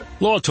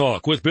Law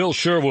Talk with Bill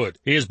Sherwood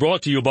is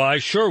brought to you by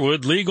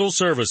Sherwood Legal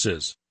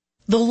Services.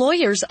 The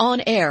lawyers on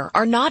air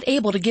are not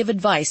able to give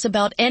advice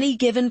about any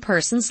given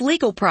person's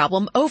legal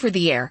problem over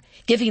the air.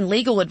 Giving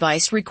legal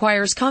advice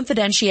requires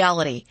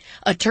confidentiality.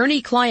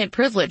 Attorney-client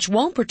privilege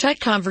won't protect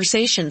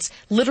conversations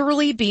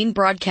literally being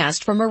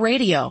broadcast from a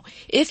radio.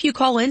 If you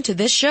call into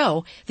this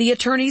show, the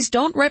attorneys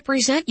don't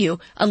represent you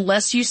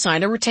unless you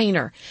sign a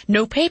retainer.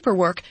 No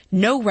paperwork,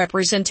 no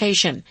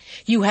representation.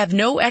 You have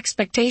no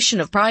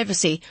expectation of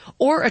privacy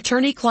or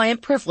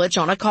attorney-client privilege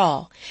on a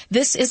call.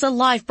 This is a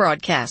live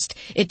broadcast.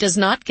 It does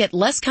not get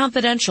less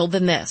confidential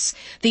than this.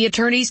 The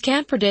attorneys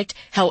can't predict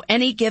how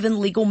any given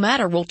legal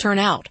matter will turn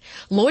out.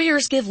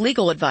 Lawyers give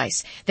legal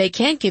advice. They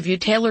can't give you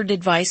tailored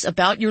advice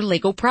about your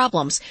legal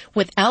problems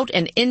without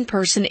an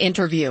in-person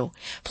interview.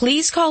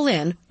 Please call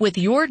in with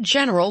your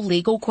general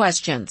legal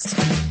questions.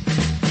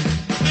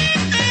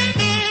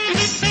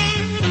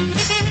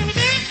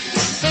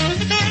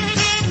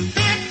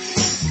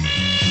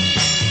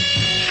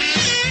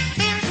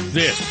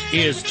 This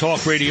is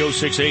Talk Radio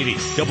 680,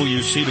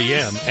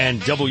 WCBM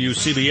and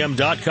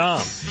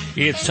WCBM.com.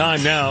 It's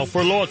time now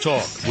for Law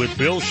Talk with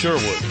Bill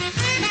Sherwood.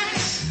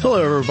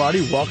 Hello,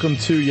 everybody. Welcome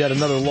to yet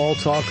another Law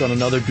Talk on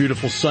another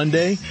beautiful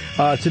Sunday.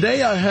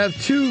 Today I have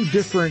two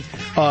different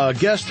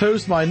guest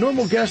hosts. My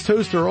normal guest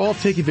hosts are all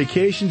taking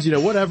vacations. You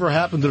know, whatever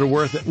happened to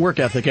the work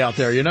ethic out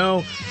there, you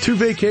know? 2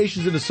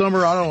 vacations in the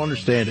summer, I don't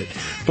understand it.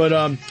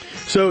 But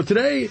so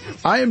today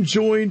I am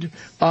joined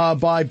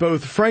by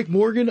both Frank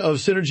Morgan of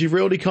Synergy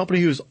Realty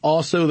Company, who's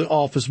also the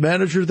office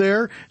manager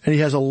there, and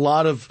he has a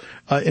lot of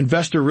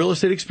investor real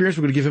estate experience.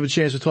 We're going to give him a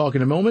chance to talk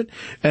in a moment.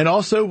 And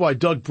also by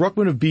Doug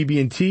Bruckman of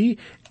BB&T.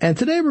 And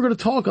today we're going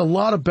to talk a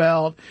lot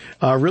about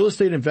real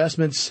estate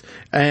investments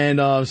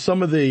and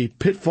some of the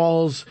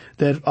pitfalls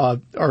that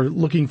are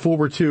looking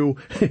forward to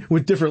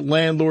with different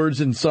landlords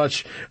and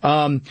such.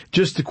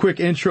 Just a quick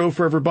intro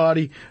for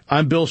everybody.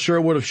 I'm Bill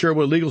Sherwood of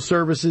Sherwood Legal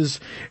Services,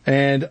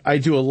 and I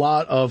do a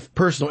lot of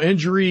personal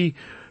injury,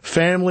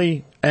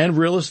 family, and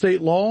real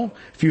estate law.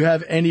 If you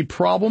have any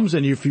problems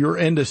and if you're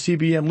in the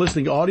CBM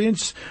listening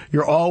audience,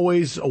 you're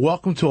always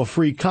welcome to a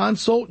free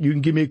consult. You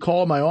can give me a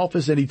call in my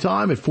office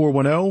anytime at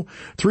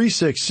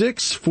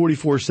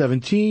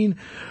 410-366-4417.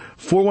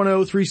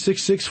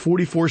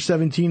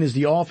 410-366-4417 is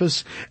the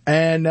office.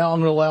 And now I'm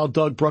going to allow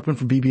Doug Bruckman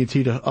from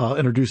BB&T to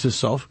introduce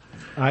himself.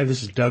 Hi,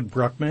 this is Doug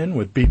Bruckman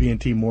with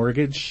BB&T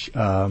Mortgage.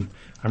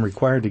 I'm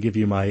required to give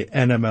you my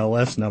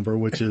NMLS number,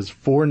 which is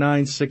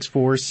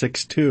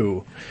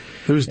 496462.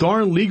 Those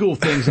darn legal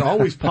things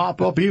always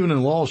pop up even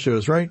in law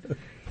shows, right?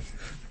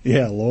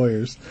 Yeah,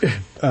 lawyers.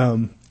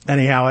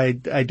 Anyhow, I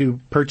do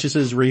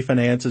purchases,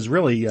 refinances,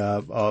 really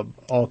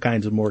all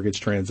kinds of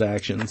mortgage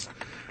transactions.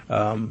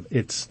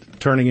 It's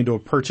turning into a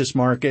purchase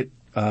market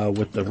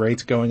with the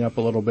rates going up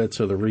a little bit,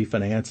 so the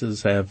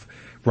refinances have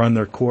run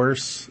their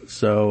course.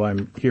 So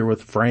I'm here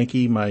with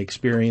Frankie, my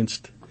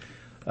experienced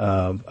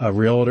a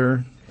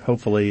realtor,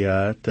 hopefully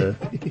to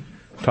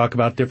talk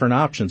about different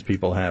options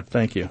people have.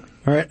 Thank you.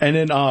 All right, and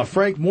then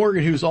Frank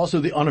Morgan, who's also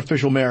the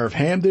unofficial mayor of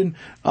Hamden.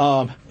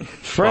 Frank,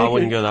 I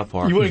wouldn't go that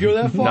far. You wouldn't go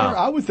that far? No.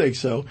 I would think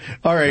so.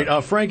 All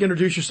right, Frank,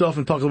 introduce yourself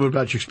and talk a little bit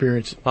about your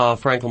experience.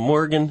 Franklin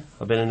Morgan.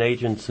 I've been an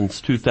agent since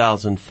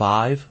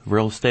 2005,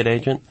 real estate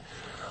agent.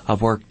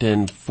 I've worked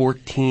in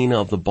 14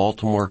 of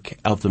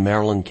the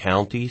Maryland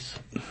counties,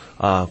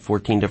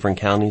 14 different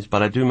counties,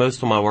 but I do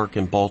most of my work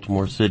in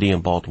Baltimore City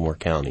and Baltimore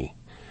County.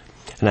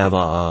 And I have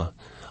a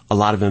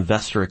lot of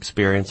investor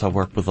experience. I've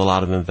worked with a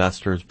lot of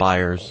investors,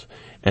 buyers,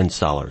 and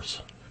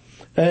sellers.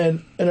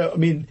 And I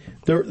mean,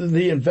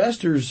 the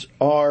investors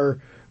are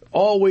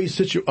always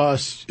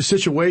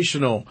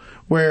situational,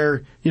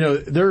 where, you know,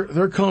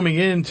 they're coming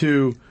in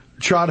to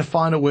try to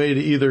find a way to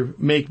either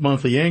make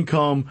monthly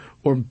income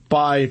or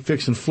buy,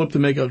 fix, and flip to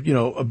make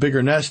a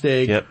bigger nest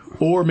egg, yep,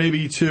 or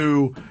maybe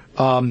to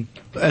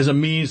as a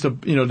means to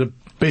to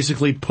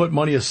basically put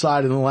money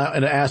aside in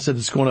an asset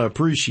that's going to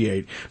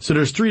appreciate. So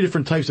there's 3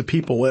 different types of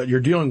people that you're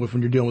dealing with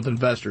when you're dealing with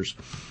investors.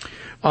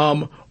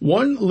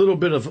 One little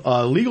bit of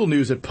legal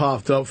news that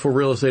popped up for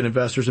real estate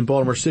investors in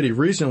Baltimore City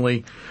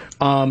recently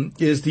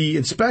is the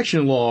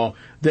inspection law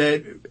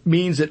that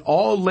means that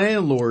all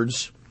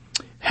landlords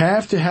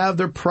have to have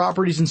their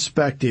properties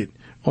inspected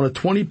on a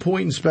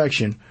 20-point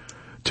inspection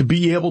to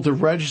be able to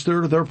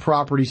register their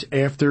properties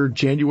after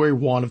January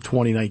 1 of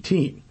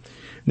 2019.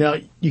 Now,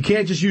 you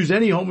can't just use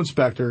any home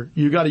inspector.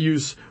 You got to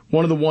use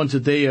one of the ones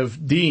that they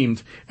have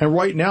deemed. And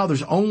right now,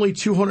 there's only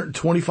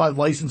 225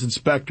 licensed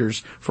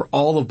inspectors for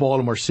all of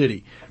Baltimore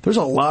City. There's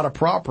a lot of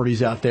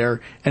properties out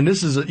there, and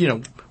this is,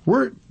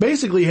 we're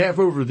basically half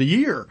over the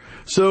year.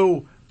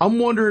 So I'm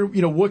wondering,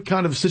 what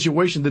kind of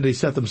situation did they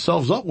set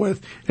themselves up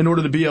with in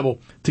order to be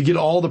able to get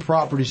all the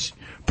properties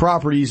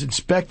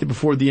inspected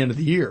before the end of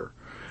the year?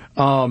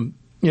 Either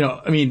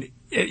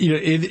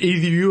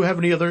you have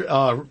any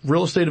other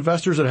real estate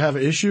investors that have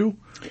an issue?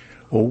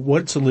 Well,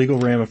 what's the legal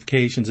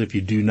ramifications if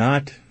you do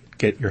not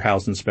get your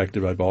house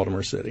inspected by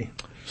Baltimore City?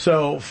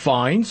 So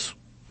fines,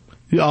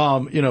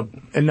 and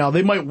now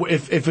they might,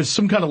 if it's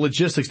some kind of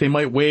logistics, they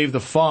might waive the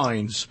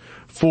fines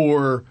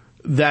for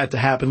that to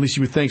happen. At least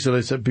you would think so.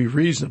 That'd be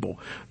reasonable.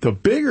 The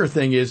bigger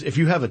thing is if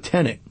you have a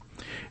tenant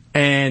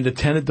and the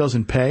tenant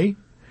doesn't pay,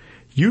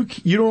 you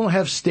don't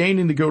have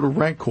standing to go to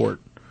rent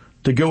court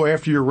to go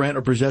after your rent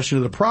or possession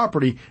of the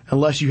property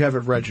unless you have it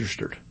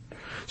registered.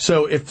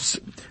 So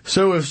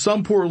if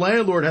some poor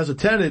landlord has a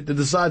tenant that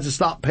decides to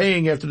stop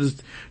paying after this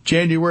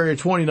January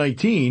of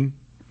 2019,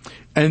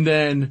 and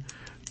then,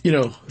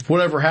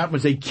 whatever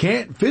happens, they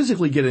can't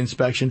physically get an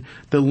inspection,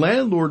 the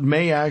landlord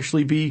may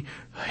actually be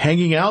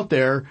hanging out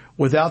there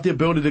without the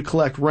ability to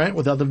collect rent,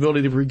 without the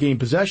ability to regain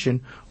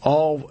possession,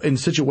 all in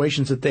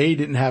situations that they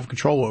didn't have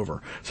control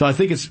over. So I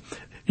think it's,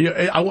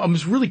 I'm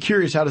just really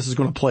curious how this is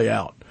going to play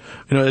out.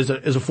 As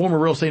a former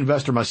real estate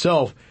investor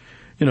myself,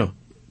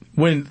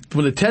 when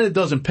the tenant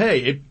doesn't pay,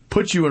 it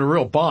puts you in a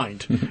real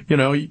bind.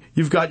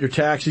 You've got your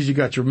taxes, you've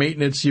got your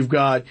maintenance, you've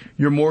got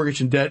your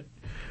mortgage and debt.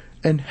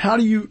 And how are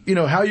you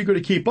going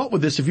to keep up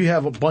with this if you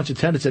have a bunch of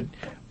tenants that,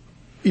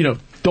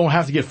 don't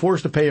have to get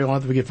forced to pay or don't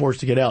have to get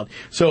forced to get out?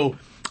 So,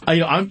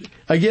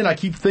 I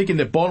keep thinking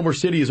that Baltimore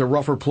City is a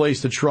rougher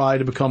place to try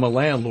to become a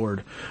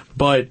landlord.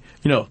 But,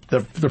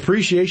 the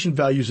depreciation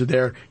values are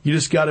there. You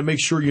just got to make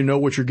sure you know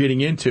what you're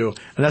getting into.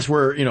 And that's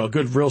where, a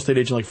good real estate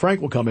agent like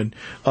Frank will come in,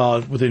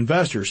 with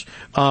investors.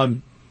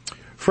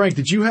 Frank,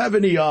 did you have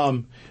any,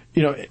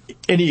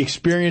 any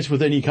experience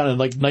with any kind of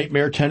like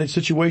nightmare tenant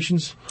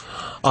situations?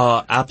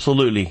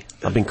 Absolutely.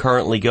 I've been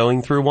currently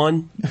going through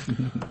one.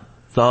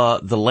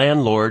 The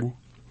landlord,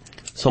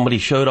 somebody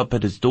showed up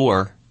at his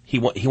door. He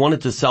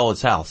wanted to sell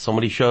his house.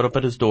 Somebody showed up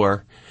at his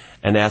door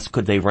and asked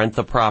could they rent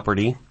the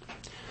property.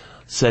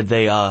 Said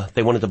they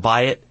wanted to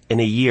buy it in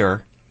a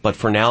year, but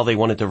for now they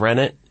wanted to rent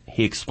it.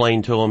 He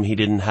explained to him he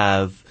didn't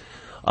have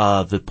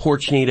the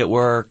porch needed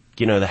work,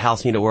 the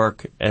house needed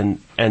work, and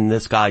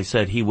this guy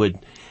said he would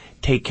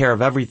take care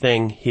of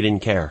everything. He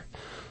didn't care.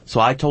 So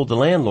I told the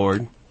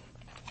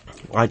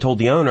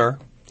owner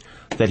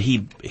that he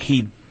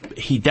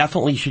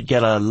definitely should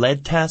get a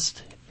lead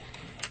test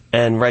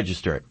and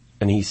register it.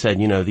 And he said,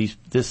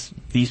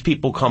 these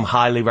people come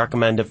highly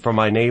recommended from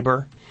my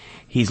neighbor.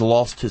 He's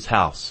lost his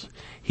house.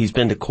 He's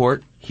been to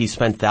court. He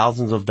spent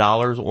thousands of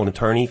dollars on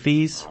attorney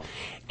fees,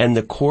 and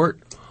the court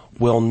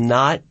will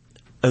not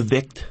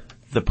evict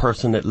the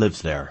person that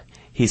lives there.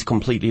 He's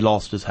completely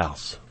lost his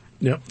house.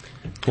 Yep.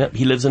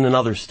 He lives in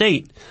another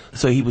state,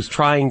 so he was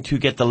trying to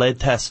get the lead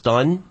test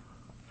done,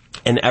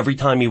 and every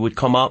time he would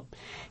come up,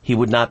 he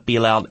would not be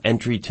allowed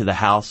entry to the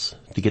house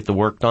to get the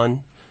work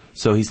done,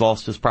 so he's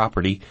lost his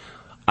property.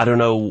 I don't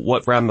know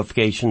what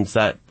ramifications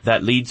that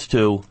leads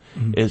to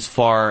as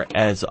far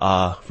as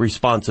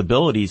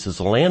responsibilities as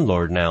a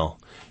landlord now,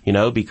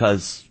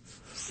 because...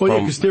 Well,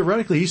 because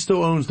theoretically he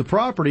still owns the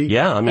property.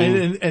 Yeah, I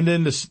mean... And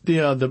then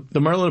the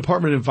Maryland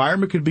Department of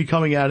Environment could be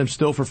coming at him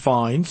still for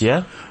fines.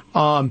 Yeah.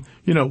 My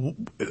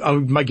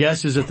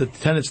guess is that the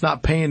tenant's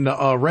not paying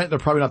the rent. They're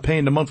probably not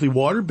paying the monthly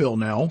water bill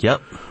now.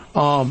 Yep.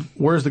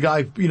 Whereas the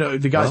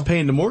guy's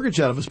paying the mortgage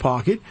out of his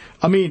pocket.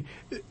 I mean,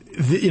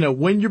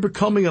 when you're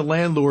becoming a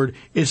landlord,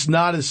 it's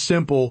not as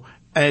simple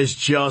as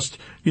just,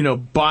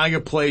 buying a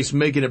place,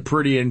 making it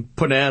pretty and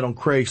putting an ad on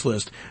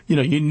Craigslist.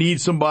 You need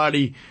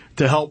somebody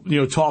to help,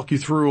 talk you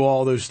through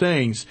all those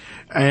things.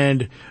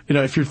 And,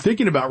 if you're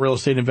thinking about real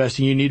estate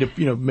investing, you need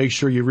to, make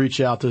sure you reach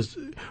out to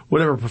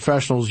whatever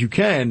professionals you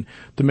can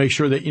to make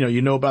sure that,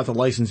 you know about the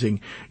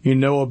licensing,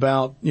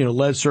 about,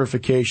 lead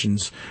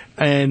certifications.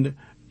 And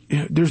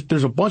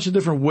there's a bunch of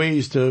different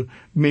ways to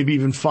maybe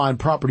even find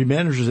property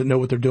managers that know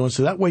what they're doing.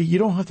 So that way you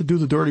don't have to do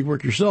the dirty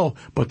work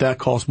yourself, but that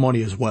costs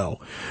money as well.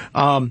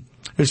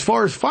 As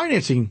far as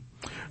financing,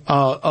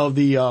 of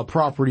the,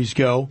 properties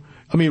go,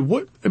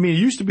 it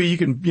used to be you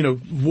can,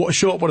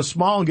 show up with a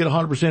smile and get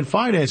 100%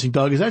 financing,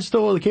 Doug. Is that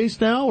still the case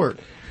now, or?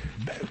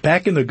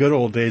 Back in the good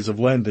old days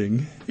of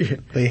lending,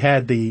 they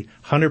had the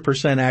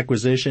 100%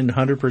 acquisition,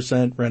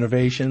 100%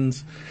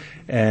 renovations,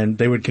 and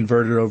they would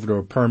convert it over to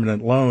a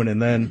permanent loan.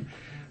 And then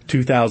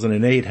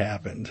 2008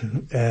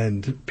 happened,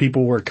 and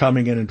people were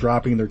coming in and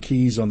dropping their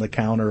keys on the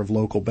counter of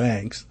local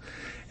banks.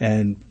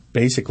 And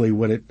basically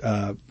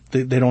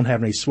they don't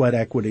have any sweat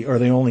equity, or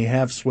they only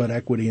have sweat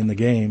equity in the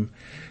game.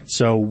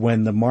 So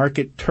when the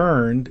market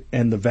turned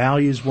and the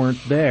values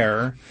weren't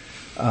there,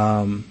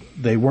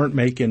 they weren't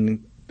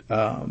making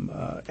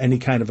any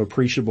kind of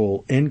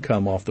appreciable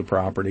income off the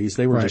properties.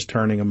 They were just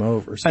turning them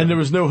over. So. And there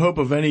was no hope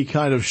of any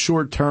kind of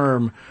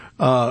short-term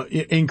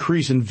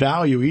increase in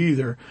value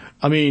either.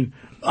 I mean,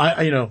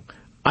 I know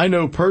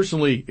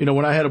personally,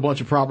 when I had a bunch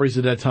of properties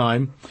at that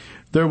time,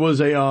 there was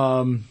I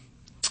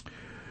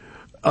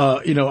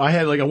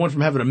went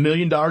from having $1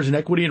 million in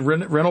equity in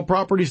rental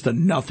properties to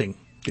nothing.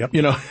 Yep.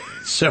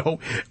 So,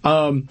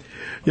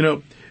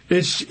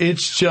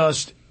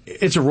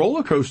 it's a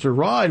roller coaster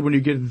ride when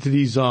you get into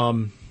these,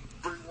 when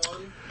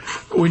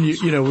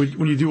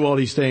you do all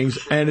these things,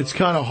 and it's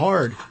kind of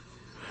hard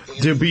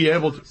to be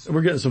able to,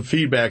 we're getting some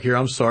feedback here.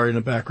 I'm sorry in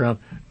the background.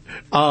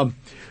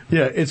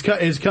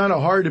 It's kind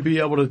of hard to be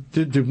able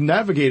to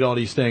navigate all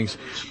these things.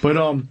 But,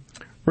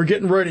 We're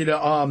getting ready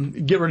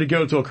to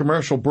go to a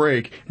commercial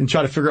break and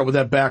try to figure out what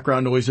that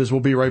background noise is.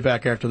 We'll be right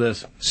back after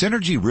this.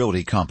 Synergy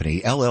Realty Company,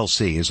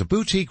 LLC, is a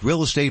boutique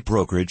real estate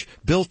brokerage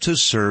built to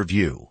serve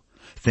you.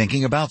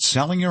 Thinking about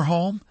selling your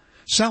home?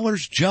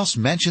 Sellers just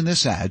mention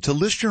this ad to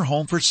list your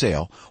home for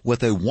sale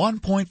with a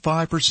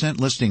 1.5%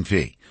 listing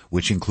fee,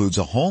 which includes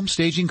a home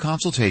staging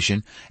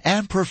consultation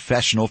and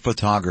professional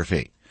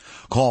photography.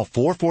 Call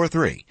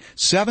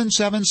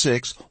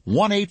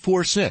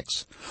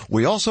 443-776-1846.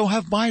 We also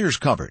have buyers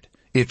covered.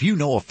 If you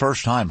know a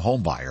first-time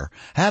home buyer,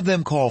 have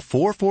them call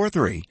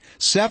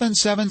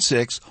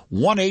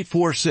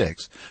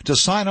 443-776-1846 to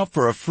sign up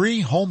for a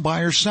free home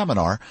buyer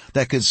seminar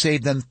that could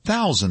save them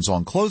thousands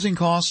on closing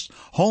costs,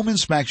 home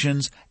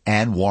inspections,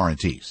 and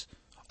warranties.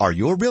 Are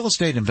you a real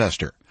estate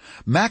investor?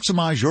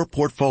 Maximize your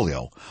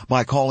portfolio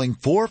by calling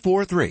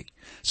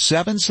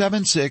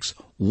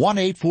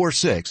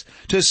 443-776-1846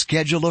 to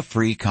schedule a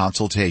free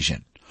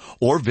consultation.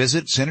 Or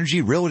visit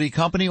Synergy Realty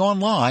Company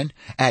online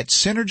at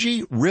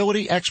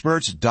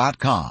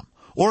synergyrealtyexperts.com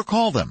or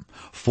call them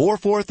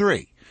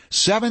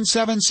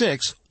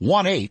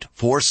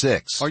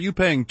 443-776-1846. Are you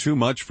paying too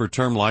much for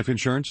term life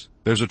insurance?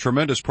 There's a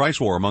tremendous price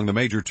war among the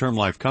major term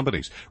life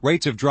companies.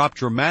 Rates have dropped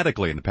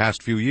dramatically in the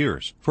past few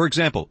years. For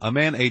example, a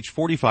man age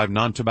 45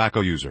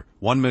 non-tobacco user,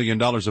 $1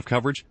 million of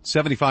coverage,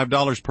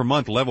 $75 per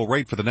month level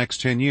rate for the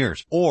next 10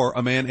 years. Or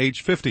a man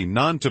age 50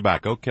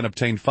 non-tobacco can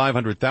obtain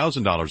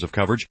 $500,000 of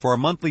coverage for a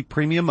monthly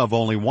premium of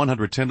only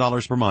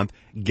 $110 per month,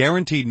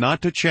 guaranteed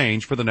not to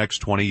change for the next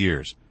 20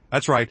 years.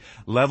 That's right,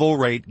 level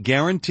rate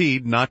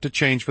guaranteed not to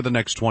change for the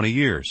next 20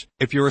 years.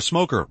 If you're a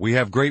smoker, we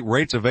have great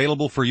rates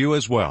available for you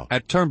as well.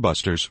 At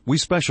Termbusters, we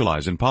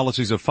specialize in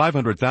policies of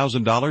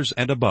 $500,000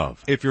 and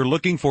above. If you're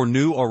looking for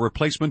new or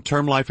replacement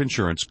term life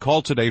insurance,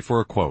 call today for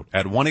a quote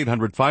at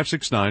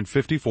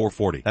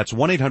 1-800-569-5440. That's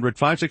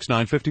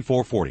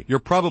 1-800-569-5440. You're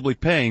probably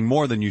paying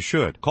more than you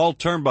should. Call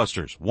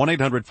Termbusters,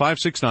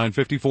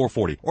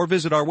 1-800-569-5440, or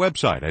visit our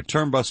website at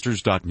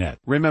termbusters.net.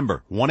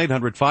 Remember,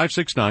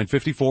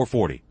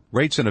 1-800-569-5440.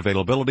 Rates and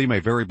availability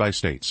may vary by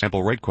state.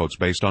 Sample rate quotes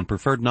based on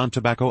preferred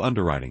non-tobacco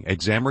underwriting.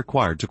 Exam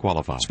required to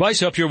qualify.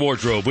 Spice up your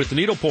wardrobe with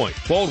Needlepoint.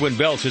 Baldwin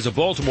Belts is a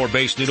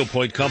Baltimore-based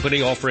needlepoint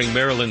company offering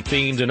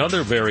Maryland-themed and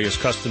other various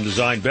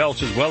custom-designed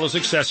belts as well as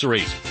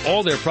accessories.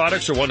 All their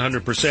products are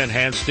 100%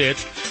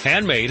 hand-stitched,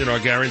 handmade, and are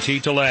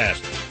guaranteed to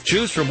last.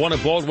 Choose from one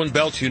of Baldwin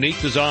Belt's unique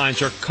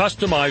designs or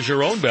customize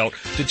your own belt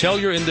to tell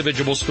your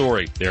individual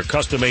story. Their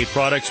custom-made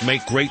products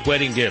make great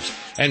wedding gifts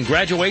and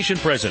graduation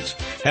presents.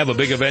 Have a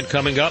big event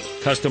coming up?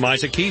 Customize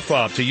a key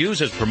fob to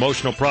use as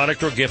promotional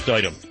product or gift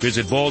item.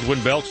 Visit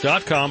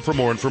BaldwinBelts.com for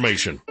more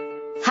information.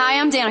 Hi,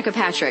 I'm Danica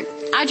Patrick.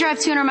 I drive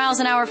 200 miles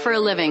an hour for a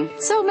living,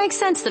 so it makes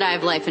sense that I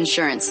have life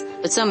insurance,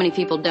 but so many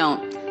people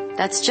don't.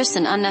 That's just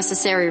an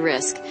unnecessary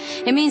risk.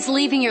 It means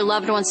leaving your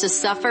loved ones to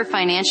suffer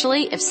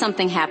financially if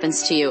something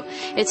happens to you.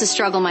 It's a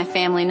struggle my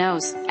family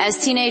knows. As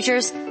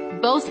teenagers,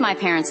 both my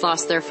parents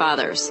lost their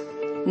fathers.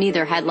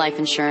 Neither had life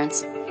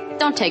insurance.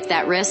 Don't take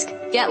that risk.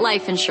 Get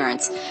life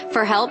insurance.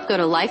 For help, go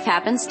to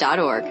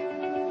lifehappens.org.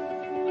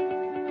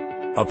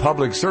 A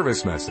public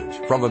service message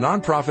from the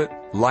nonprofit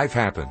Life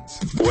Happens.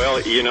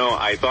 Well, you know,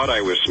 I thought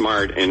I was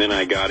smart, and then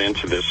I got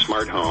into this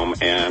smart home,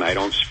 and I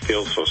don't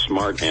feel so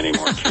smart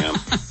anymore, Kim.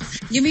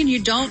 You mean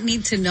you don't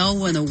need to know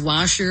when the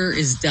washer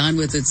is done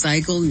with its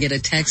cycle and get a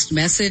text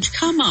message?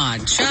 Come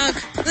on, Chuck.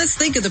 Let's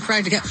think of the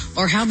practical.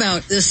 Or how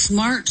about the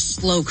smart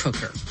slow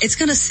cooker? It's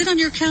going to sit on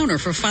your counter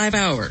for 5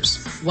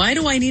 hours. Why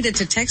do I need it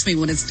to text me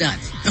when it's done?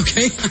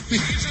 Okay?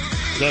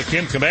 The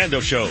Kim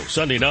Komando Show,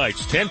 Sunday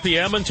nights, 10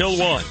 p.m. until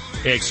 1.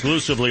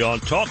 Exclusively on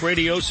Talk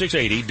Radio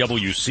 680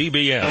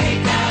 WCBM.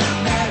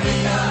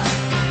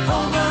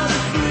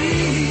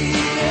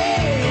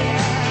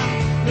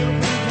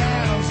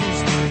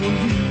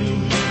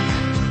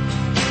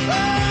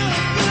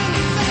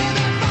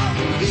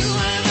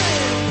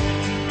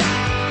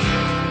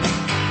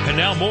 And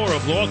now more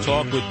of Law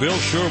Talk with Bill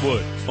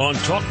Sherwood on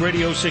Talk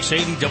Radio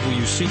 680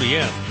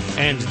 WCBM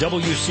and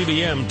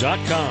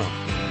WCBM.com.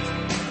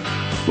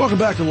 Welcome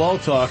back to Law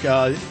Talk.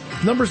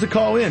 Numbers to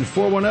call in,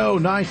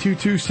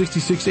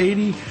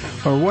 410-922-6680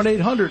 or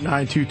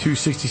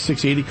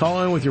 1-800-922-6680.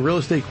 Call in with your real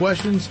estate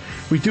questions.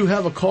 We do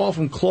have a call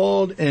from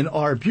Claude in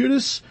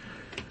Arbutus.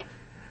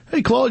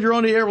 Hey, Claude, you're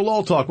on the air with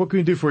Law Talk. What can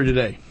we do for you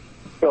today?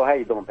 Phil, how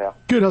you doing, pal?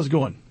 Good, how's it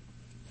going?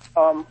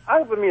 I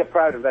have with me a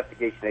private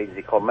investigation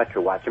agency called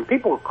Metro Watch, and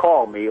people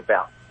call me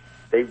about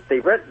they're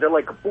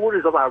like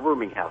boarders of our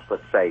rooming house,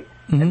 let's say,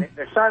 and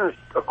they're signing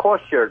a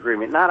cost share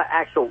agreement, not an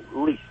actual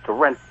lease to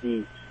rent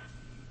the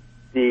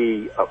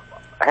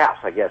house,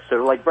 I guess. So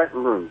they're like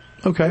renting rooms.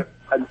 Okay.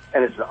 And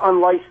it's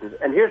unlicensed.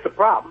 And here's the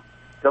problem: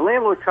 the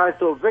landlord tries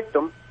to evict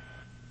them,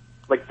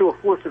 like do a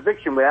forced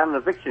eviction without an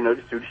eviction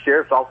notice through the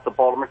sheriff's office of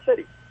Baltimore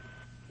City.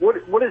 What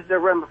is the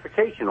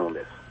ramification on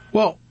this?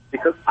 Well,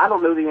 because I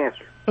don't know the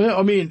answer.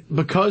 I mean,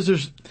 because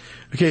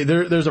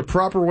there's a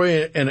proper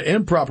way and an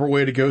improper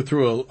way to go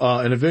through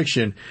an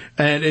eviction,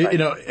 and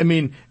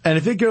and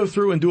if they go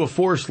through and do a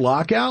forced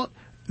lockout,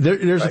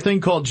 there's a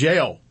thing called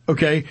jail.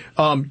 Okay.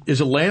 As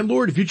a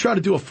landlord, if you try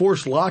to do a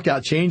forced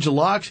lockout, change the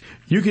locks,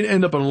 you can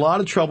end up in a lot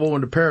of trouble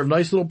with a pair of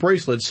nice little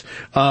bracelets,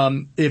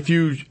 if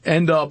you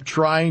end up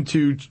trying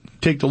to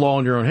take the law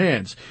in your own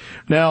hands.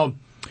 Now,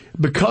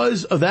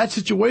 because of that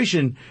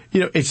situation,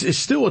 it's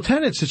still a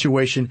tenant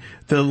situation.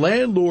 The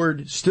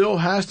landlord still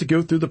has to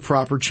go through the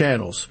proper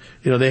channels.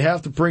 They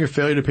have to bring a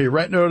failure to pay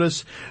rent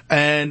notice.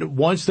 And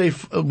once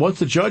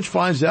the judge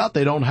finds out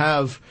they don't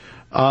have,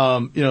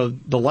 the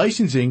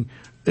licensing,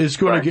 it's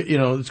going to get,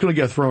 it's going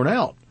to get thrown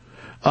out.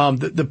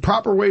 The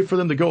proper way for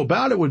them to go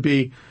about it would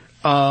be,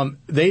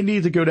 they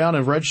need to go down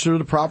and register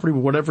the property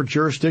with whatever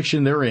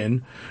jurisdiction they're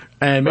in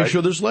and make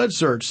sure there's lead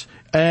certs.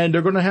 And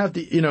they're going to have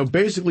to,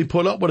 basically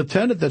put up with a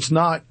tenant that's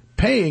not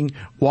paying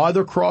while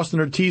they're crossing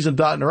their T's and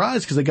dotting their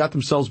I's because they got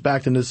themselves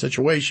backed in this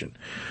situation.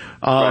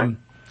 The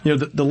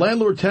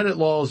landlord-tenant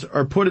laws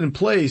are put in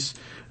place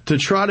to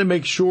try to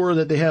make sure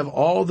that they have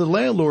all the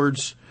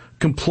landlords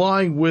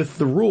complying with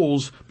the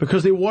rules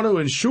because they want to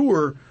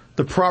ensure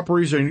the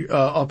properties are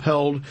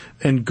upheld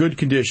in good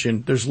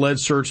condition. There's lead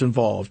certs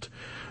involved.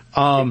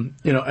 And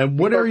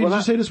what area did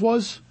you say this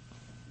was?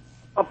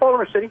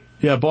 Baltimore City.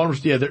 Yeah, Baltimore.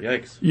 Yeah,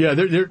 yikes. Yeah,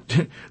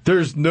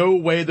 there's no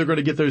way they're going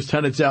to get those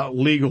tenants out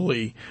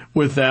legally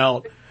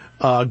without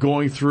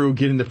going through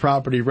getting the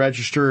property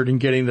registered and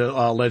getting the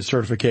lead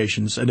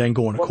certifications and then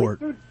going to court.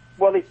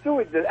 They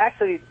threw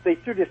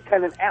this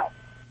tenant out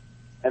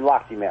and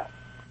locked him out.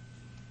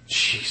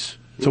 Jeez.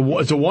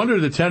 It's a wonder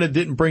the tenant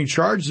didn't bring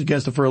charges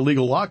against him for a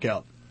legal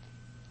lockout.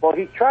 Well,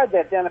 he tried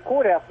that down the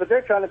courthouse, but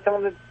they're trying to tell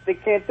him that they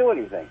can't do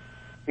anything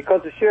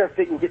because the sheriff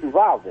didn't get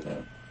involved in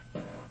it.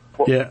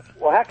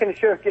 Well, how can the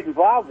sheriff get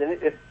involved in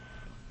it if,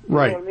 you know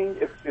what I mean,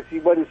 if he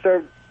wasn't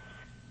served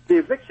the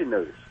eviction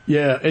notice?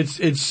 Yeah, it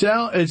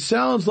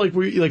sounds like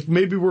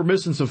maybe we're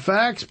missing some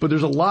facts, but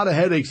there's a lot of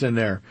headaches in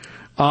there.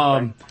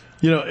 Anytime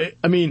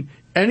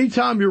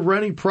you're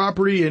renting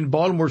property in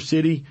Baltimore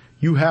City,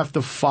 you have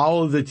to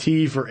follow the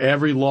T for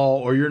every law,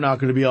 or you're not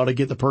going to be able to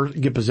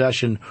get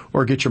possession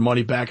or get your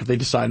money back if they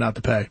decide not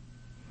to pay.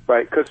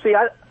 Right, because see,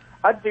 I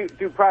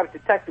do private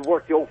detective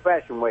work the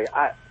old-fashioned way.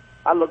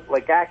 I look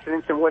like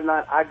accidents and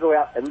whatnot. I go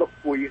out and look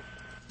for you.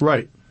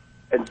 Right.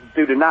 And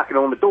do the knocking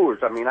on the doors.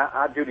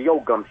 I do the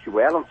old gumshoe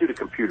way. I don't do the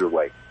computer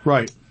way.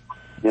 Right.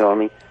 You know what I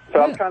mean?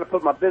 So I'm trying to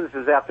put my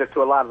businesses out there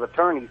to a lot of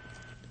attorneys.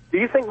 Do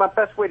you think my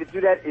best way to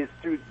do that is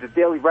through the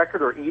Daily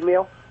Record or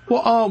email?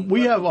 Well,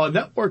 we have a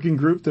networking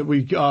group that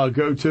we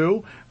go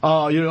to.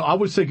 I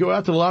would say go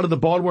out to a lot of the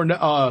Baltimore,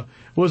 the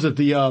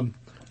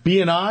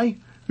BNI?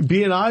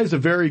 BNI is a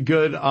very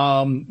good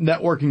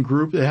networking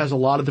group. It has a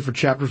lot of different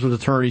chapters with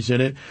attorneys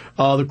in it.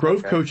 The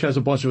Growth Coach has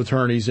a bunch of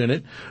attorneys in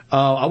it.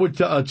 I would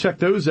check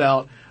those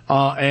out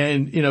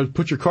and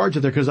put your cards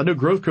out there because I know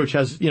Growth Coach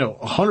has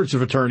hundreds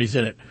of attorneys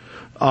in it.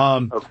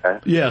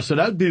 Yeah, so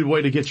that'd be the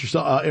way to get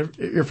your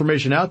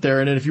information out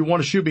there. And then if you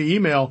want to shoot me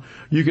email,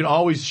 you can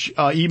always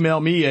email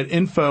me at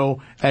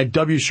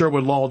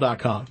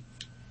info@wsherwoodlaw.com.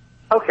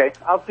 Okay,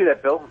 I'll do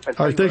that, Bill.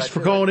 All right, thanks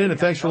for calling in and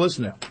thanks for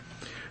listening.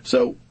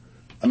 So,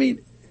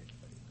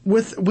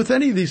 with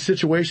any of these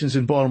situations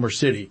in Baltimore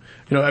City,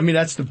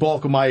 that's the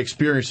bulk of my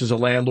experience as a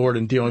landlord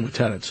and dealing with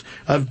tenants.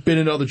 I've been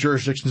in other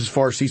jurisdictions as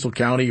far as Cecil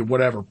County or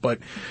whatever, but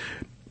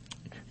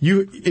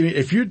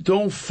if you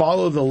don't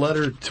follow the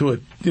letter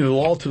to the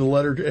law to the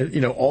letter,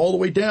 all the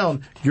way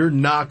down, you're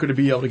not going to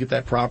be able to get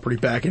that property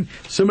back. And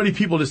so many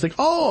people just think,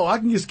 I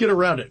can just get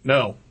around it.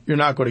 No, you're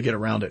not going to get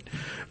around it.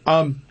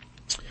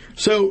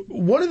 So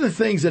one of the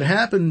things that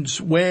happens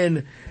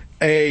when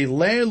a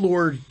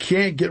landlord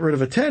can't get rid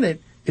of a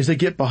tenant is they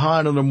get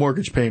behind on their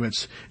mortgage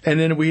payments. And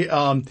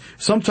then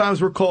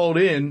sometimes we're called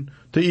in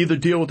to either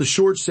deal with the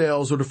short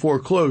sales or the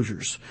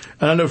foreclosures.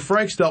 And I know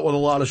Frank's dealt with a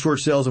lot of short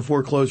sales and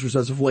foreclosures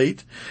as of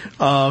late.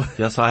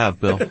 Yes, I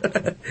have, Bill.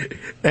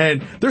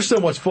 And they're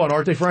so much fun,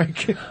 aren't they,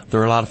 Frank?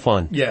 They're a lot of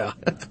fun. Yeah.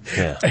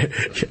 Yeah.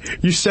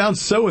 You sound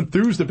so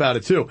enthused about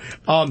it, too.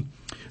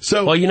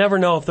 Well, you never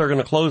know if they're going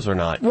to close or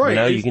not.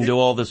 Right. You can do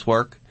all this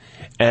work,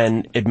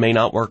 and it may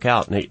not work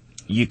out. And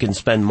you can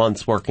spend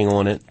months working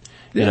on it.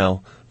 Yeah.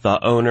 The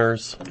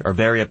owners are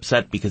very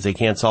upset because they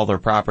can't sell their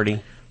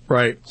property.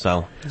 Right.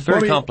 So it's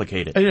very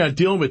complicated. And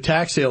dealing with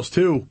tax sales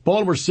too.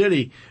 Baltimore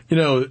City,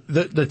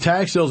 the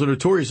tax sales are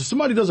notorious. If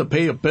somebody doesn't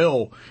pay a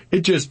bill, they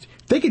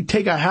could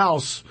take a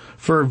house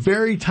for a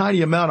very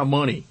tiny amount of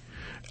money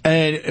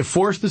and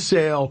force the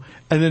sale,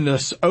 and then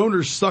the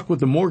owner's stuck with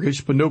the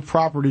mortgage but no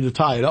property to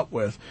tie it up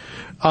with.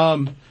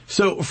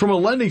 So from a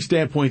lending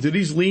standpoint, do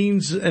these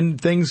liens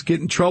and things get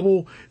in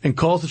trouble and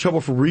cause the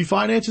trouble for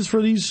refinances for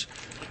these?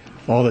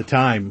 All the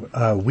time.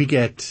 We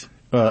get,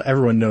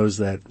 everyone knows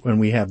that when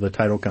we have the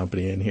title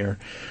company in here,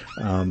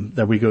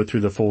 that we go through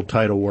the full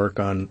title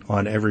work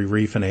on every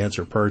refinance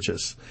or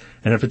purchase.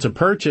 And if it's a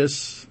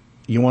purchase,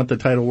 you want the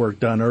title work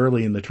done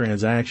early in the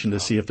transaction to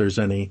see if there's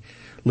any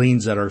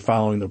liens that are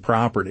following the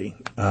property,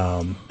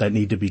 that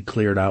need to be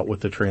cleared out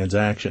with the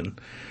transaction.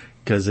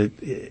 Because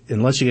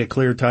unless you get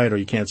clear title,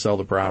 you can't sell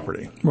the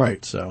property.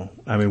 Right. So,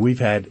 we've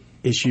had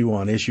issue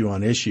on issue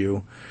on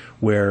issue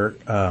where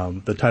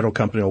the title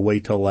company will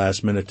wait till the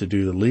last minute to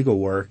do the legal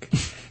work,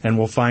 and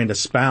we'll find a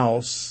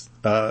spouse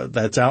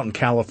that's out in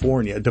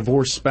California, a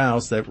divorced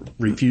spouse that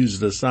refuses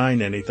to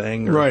sign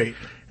anything. Right.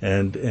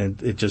 And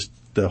it just,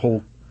 the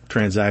whole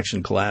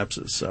transaction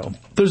collapses. So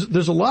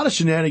there's a lot of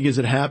shenanigans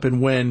that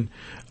happen when,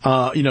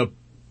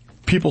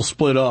 people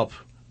split up.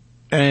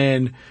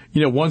 And,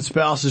 one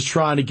spouse is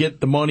trying to get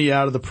the money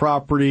out of the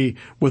property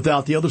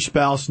without the other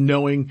spouse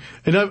knowing.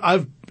 And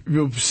I've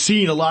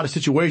seen a lot of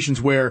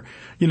situations where,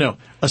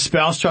 a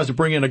spouse tries to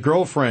bring in a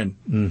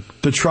girlfriend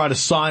to try to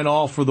sign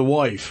off for the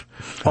wife.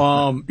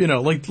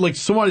 Like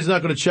somebody's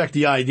not going to check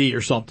the ID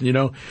or something,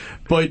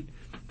 But,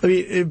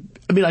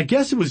 I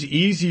guess it was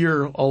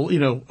easier,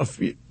 a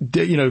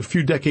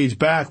few decades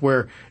back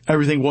where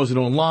everything wasn't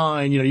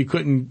online, you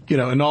couldn't,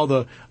 and all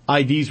the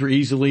IDs were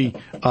easily,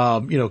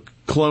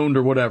 cloned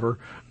or whatever.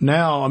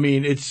 Now,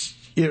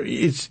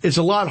 it's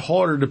a lot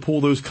harder to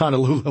pull those kind of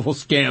low-level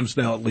scams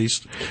now, at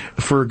least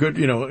for a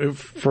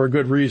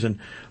good reason.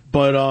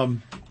 But,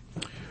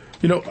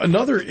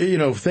 another,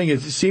 thing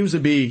it seems to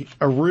be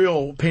a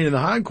real pain in the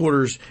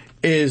hindquarters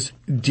is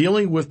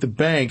dealing with the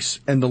banks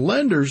and the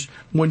lenders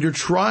when you're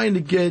trying to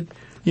get,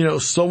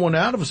 someone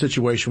out of a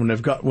situation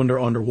when they're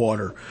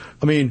underwater.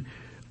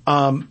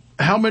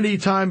 How many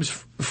times,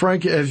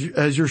 Frank,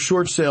 as your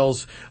short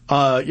sales,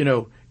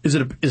 is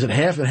it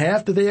half and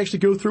half that they actually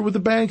go through with the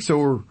banks,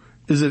 or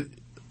is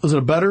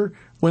it better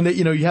when they,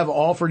 you have an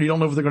offer and you don't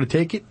know if they're going to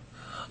take it?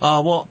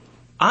 Well,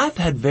 I've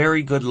had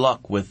very good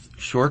luck with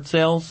short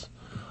sales,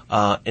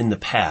 in the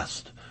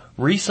past.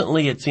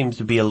 Recently, it seems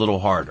to be a little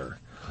harder.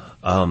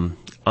 I'm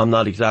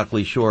not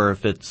exactly sure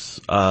if it's,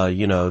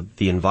 the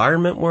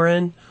environment we're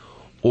in,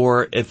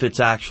 or if it's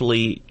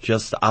actually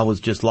I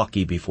was just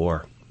lucky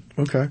before.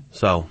 Okay.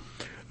 So.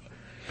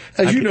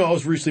 As I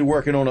was recently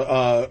working on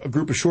a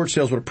group of short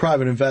sales with a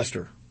private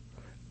investor.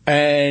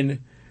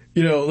 And,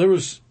 there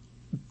was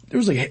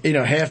like,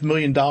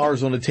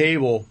 $500,000 on the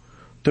table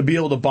to be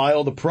able to buy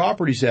all the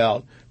properties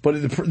out, but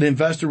the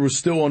investor was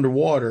still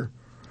underwater.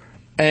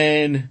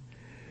 And,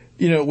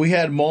 we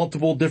had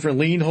multiple different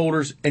lien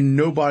holders and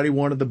nobody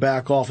wanted to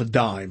back off a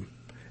dime.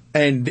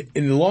 And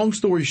in the long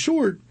story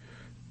short,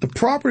 the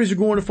properties are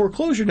going to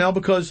foreclosure now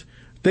because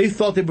they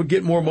thought they would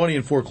get more money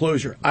in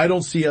foreclosure. I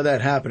don't see how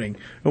that happening.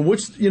 And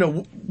what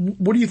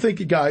do you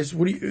think, guys?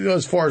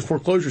 As far as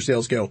foreclosure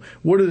sales go?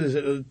 What is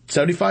it?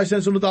 75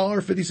 cents on the dollar?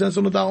 50 cents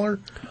on the dollar?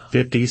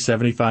 50,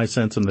 75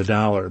 cents on the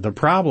dollar. The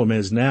problem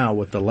is now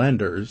with the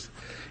lenders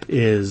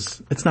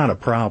is it's not a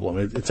problem.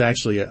 It's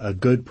actually a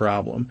good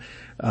problem.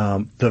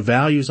 The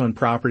values on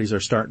properties are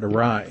starting to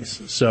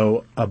rise.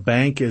 So a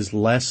bank is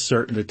less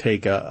certain to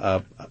take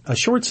a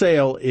short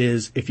sale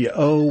is if you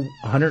owe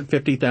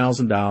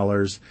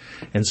 $150,000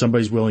 and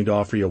somebody's willing to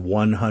offer you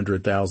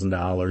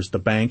 $100,000, the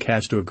bank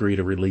has to agree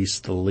to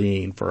release the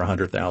lien for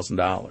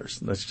 $100,000.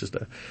 That's just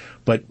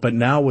but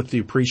now with the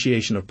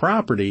appreciation of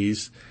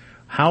properties,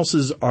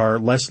 houses are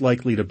less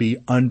likely to be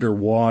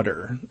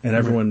underwater, and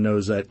everyone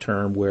knows that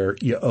term where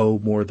you owe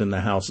more than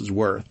the house is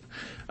worth.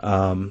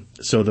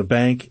 So the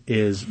bank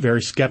is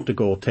very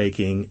skeptical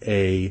taking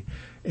a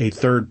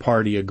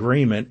third-party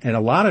agreement, and a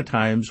lot of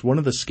times one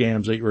of the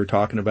scams that you were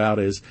talking about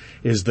is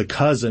the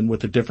cousin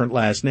with a different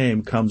last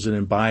name comes in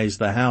and buys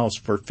the house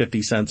for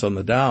 50 cents on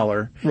the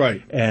dollar.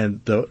 Right.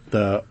 And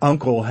the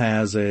uncle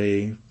has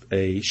a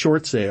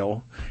short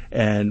sale,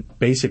 and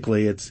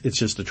basically it's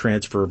just a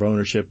transfer of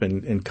ownership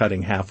and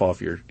cutting half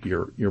off your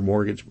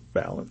mortgage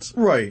balance.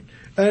 Right.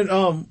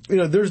 And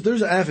there's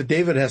an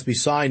affidavit that has to be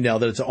signed now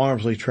that it's an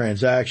arm's length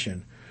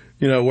transaction.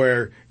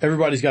 Where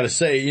everybody's got to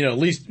say, at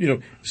least,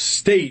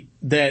 state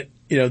that,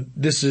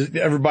 this is,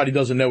 everybody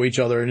doesn't know each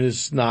other and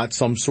it's not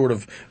some sort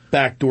of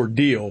backdoor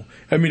deal.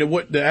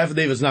 The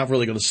affidavit is not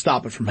really going to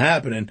stop it from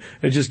happening.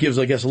 It just gives,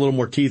 I guess, a little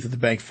more teeth if the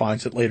bank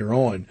finds it later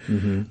on.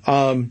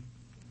 Mm-hmm.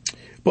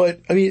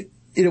 But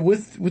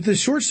with the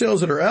short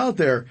sales that are out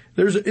there,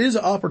 is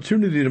an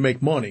opportunity to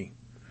make money.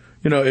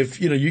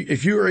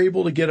 If you are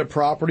able to get a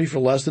property for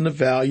less than the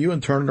value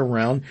and turn it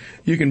around,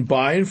 you can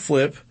buy and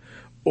flip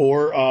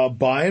or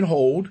buy and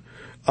hold,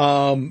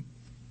 and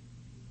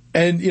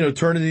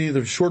turn it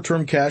either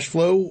short-term cash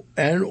flow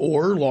and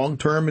or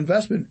long-term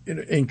investment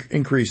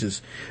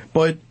increases.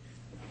 But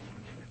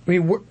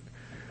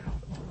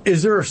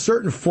is there a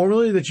certain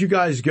formula that you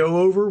guys go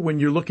over when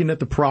you're looking at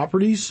the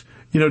properties?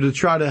 To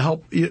try to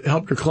help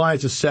your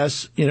clients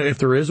assess, if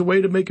there is a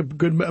way to make a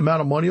good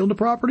amount of money on the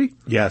property?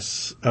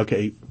 Yes.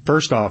 Okay.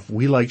 First off,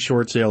 we like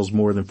short sales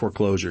more than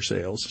foreclosure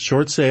sales.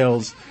 Short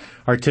sales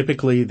are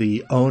typically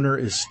the owner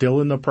is still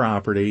in the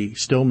property,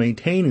 still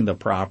maintaining the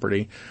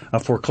property. A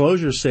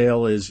foreclosure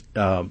sale is,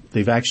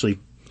 they've actually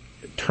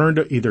turned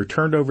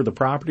over the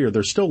property or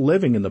they're still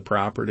living in the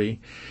property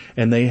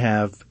and they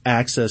have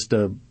access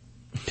to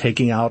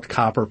taking out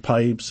copper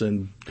pipes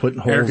and putting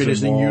holes Air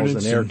conditioning in walls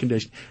units and air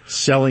conditioning,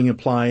 selling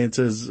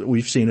appliances.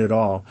 We've seen it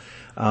all.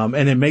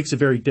 And it makes it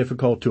very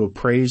difficult to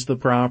appraise the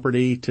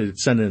property, to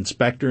send an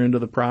inspector into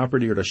the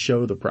property, or to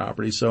show the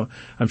property. So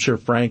I'm sure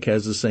Frank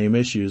has the same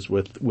issues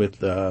with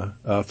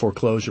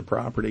foreclosure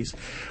properties.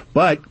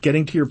 But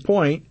getting to your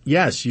point,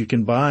 yes, you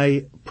can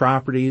buy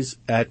properties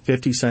at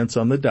 50 cents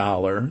on the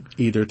dollar,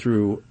 either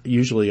through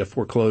usually a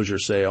foreclosure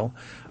sale.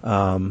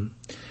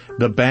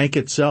 The bank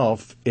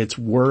itself, it's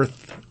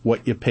worth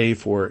what you pay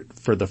for it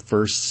for the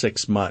first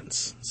 6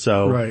 months.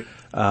 So Right.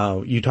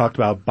 You talked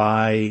about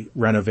buy,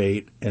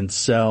 renovate, and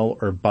sell,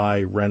 or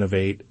buy,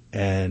 renovate,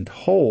 and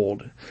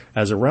hold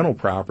as a rental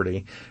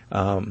property.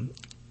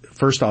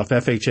 First off,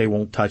 FHA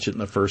won't touch it in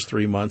the first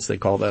 3 months. They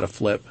call that a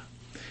flip.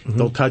 Mm-hmm.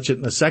 They'll touch it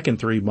in the second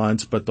 3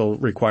 months, but they'll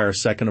require a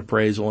second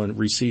appraisal and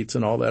receipts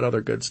and all that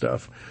other good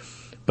stuff.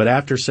 But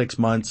after 6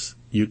 months,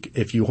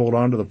 if you hold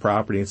on to the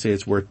property and say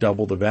it's worth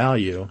double the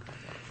value,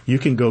 you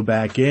can go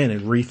back in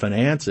and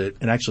refinance it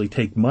and actually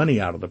take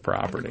money out of the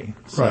property.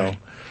 So, Right.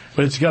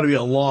 But it's got to be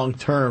a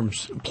long-term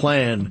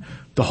plan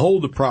to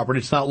hold the property.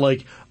 It's not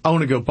like, I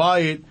want to go buy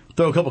it,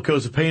 throw a couple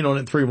coats of paint on it,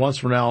 and 3 months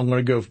from now I'm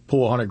going to go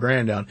pull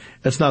 $100,000 down.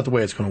 That's not the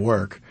way it's going to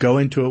work. Go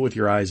into it with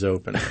your eyes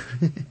open.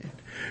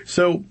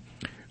 So,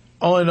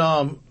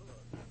 on,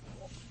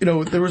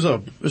 there's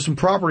some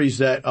properties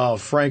that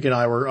Frank and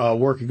I were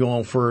working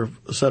on for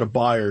a set of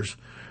buyers,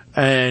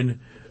 and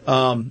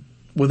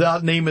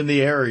without naming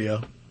the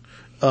area,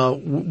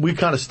 we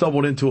kind of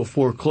stumbled into a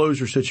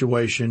foreclosure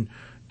situation.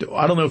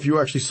 I don't know if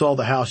you actually saw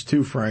the house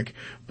too, Frank,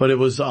 but it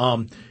was,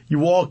 you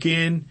walk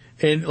in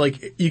and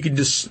like you're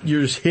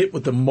just hit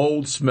with the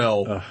mold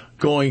smell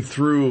going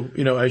through,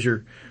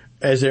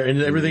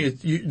 and everything,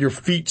 your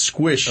feet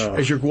squish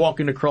as you're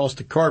walking across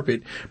the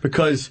carpet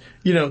because,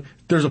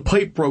 there's a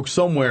pipe broke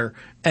somewhere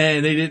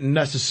and they didn't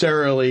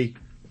necessarily,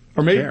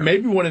 or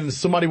maybe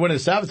somebody went in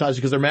and sabotaged it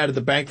because they're mad at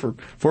the bank for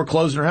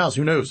foreclosing their house.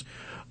 Who knows?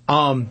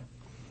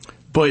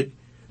 But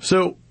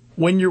so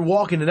when you're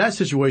walking in that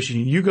situation,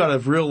 you got to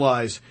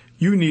realize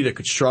you need a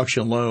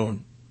construction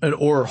loan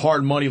or a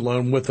hard money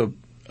loan with the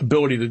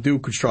ability to do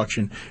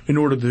construction in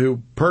order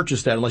to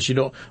purchase that, unless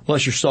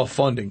you're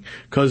self-funding.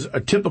 Because a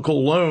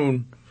typical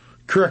loan,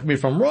 correct me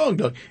if I'm wrong,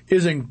 Doug,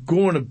 isn't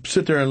going to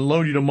sit there and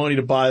loan you the money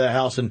to buy that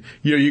house and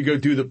you go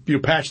do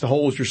patch the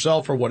holes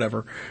yourself or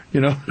whatever.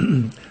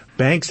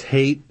 Banks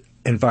hate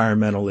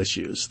environmental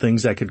issues,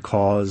 things that could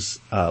cause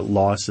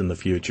loss in the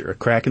future. A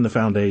crack in the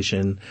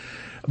foundation,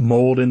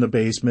 mold in the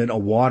basement, a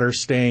water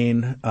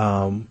stain,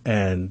 or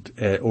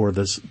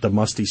the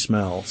musty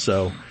smell.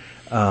 So,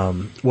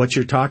 what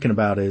you're talking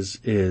about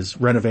is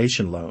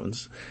renovation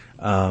loans.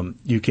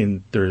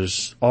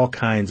 There's all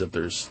kinds of,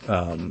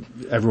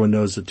 everyone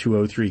knows the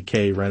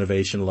 203K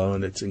renovation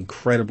loan. It's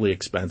incredibly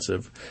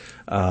expensive.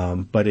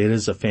 But it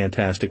is a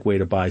fantastic way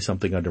to buy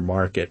something under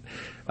market.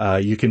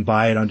 You can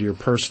buy it under your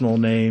personal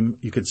name.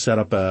 You could set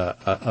up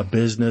a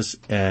business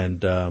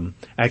and,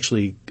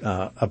 actually,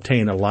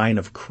 obtain a line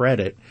of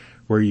credit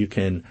where you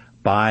can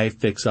buy,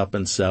 fix up,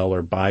 and sell,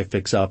 or buy,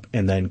 fix up,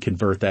 and then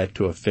convert that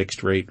to a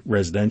fixed rate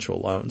residential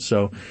loan.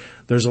 So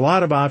there's a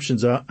lot of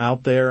options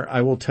out there.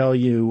 I will tell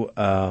you,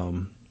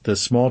 the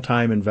small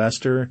time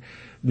investor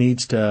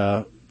needs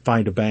to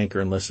find a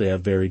banker unless they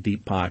have very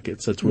deep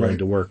pockets that's willing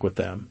to work with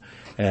them.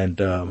 And,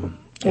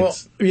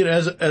 as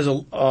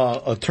a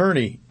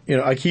attorney,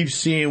 I keep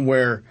seeing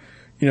where,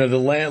 the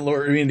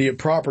landlord, the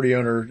property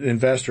owner,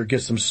 investor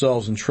gets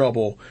themselves in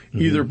trouble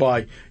either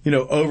by,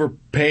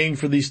 overpaying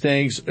for these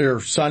things or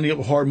signing up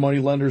with hard money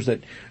lenders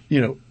that,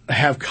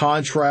 have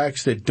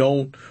contracts that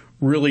don't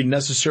really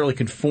necessarily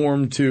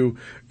conform to,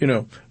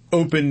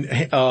 open,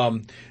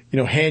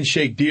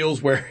 handshake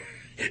deals where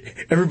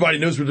everybody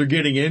knows what they're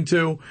getting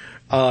into.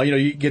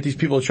 You get these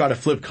people to try to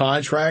flip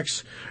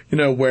contracts,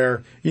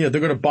 where, they're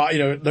going to buy,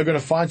 they're going to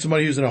find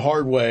somebody who's in a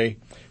hard way,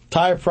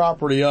 tie a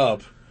property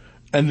up,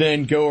 and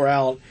then go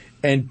out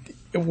and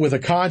with a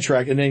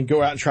contract and then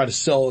go out and try to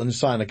sell and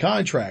sign a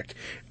contract.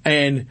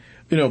 And,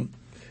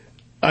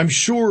 I'm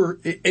sure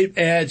it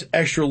adds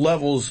extra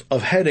levels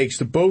of headaches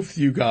to both of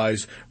you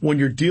guys when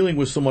you're dealing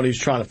with somebody who's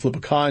trying to flip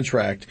a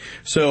contract.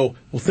 So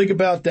we'll think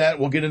about that.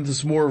 We'll get into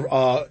some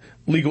more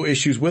legal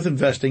issues with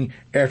investing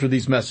after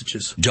these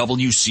messages.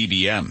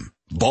 WCBM,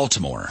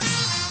 Baltimore.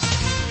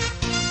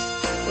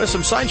 With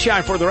some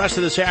sunshine for the rest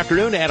of this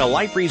afternoon and a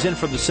light breeze in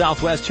from the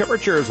southwest,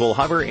 temperatures will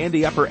hover in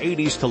the upper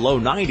 80s to low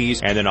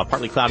 90s, and then a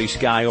partly cloudy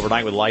sky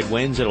overnight with light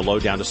winds and a low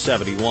down to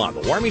 71.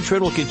 The warming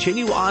trend will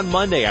continue on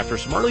Monday after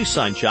some early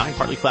sunshine,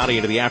 partly cloudy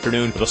into the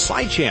afternoon with a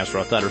slight chance for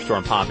a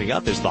thunderstorm popping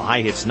up as the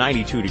high hits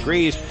 92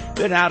 degrees.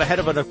 Then out ahead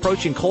of an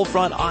approaching cold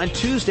front on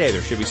Tuesday,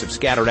 there should be some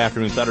scattered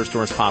afternoon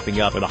thunderstorms popping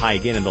up with a high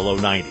again in the low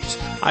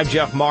 90s. I'm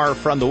Jeff Marr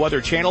from the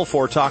Weather Channel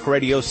for Talk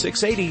Radio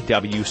 680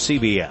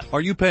 WCBM.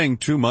 Are you paying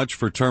too much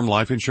for term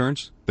life insurance?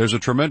 insurance? There's a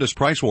tremendous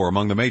price war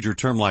among the major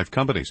term life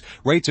companies.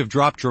 Rates have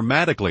dropped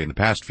dramatically in the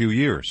past few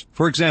years.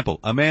 For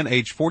example, a man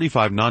age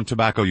 45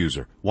 non-tobacco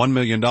user, $1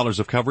 million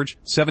of coverage,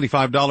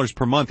 $75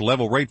 per month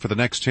level rate for the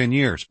next 10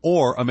 years.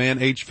 Or a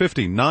man age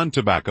 50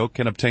 non-tobacco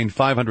can obtain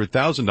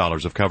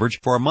 $500,000 of coverage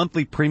for a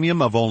monthly premium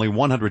of only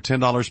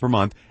 $110 per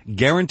month,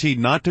 guaranteed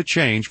not to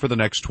change for the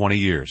next 20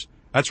 years.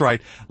 That's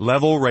right,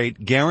 level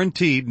rate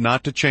guaranteed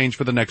not to change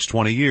for the next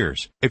 20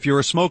 years. If you're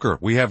a smoker,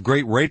 we have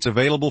great rates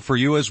available for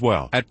you as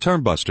well. At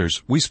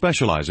Termbusters, we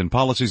specialize in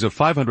policies of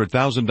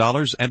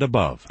 $500,000 and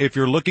above. If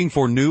you're looking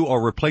for new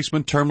or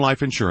replacement term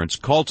life insurance,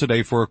 call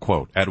today for a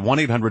quote at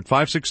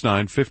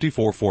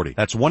 1-800-569-5440.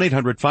 That's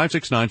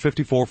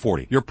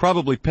 1-800-569-5440. You're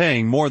probably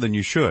paying more than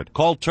you should.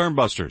 Call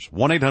Termbusters,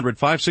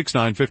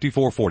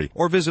 1-800-569-5440,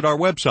 or visit our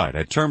website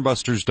at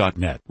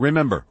termbusters.net.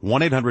 Remember,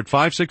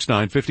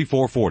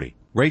 1-800-569-5440.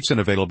 Rates and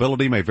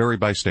availability may vary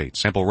by state.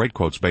 Sample rate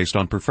quotes based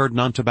on preferred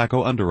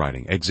non-tobacco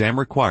underwriting. Exam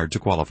required to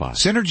qualify.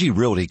 Synergy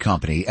Realty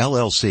Company,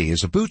 LLC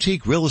is a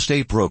boutique real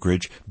estate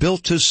brokerage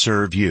built to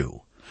serve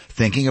you.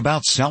 Thinking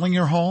about selling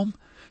your home?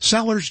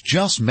 Sellers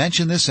just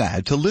mention this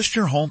ad to list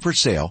your home for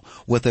sale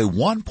with a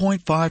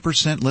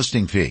 1.5%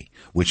 listing fee,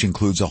 which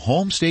includes a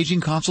home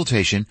staging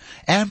consultation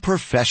and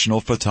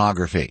professional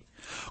photography.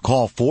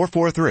 Call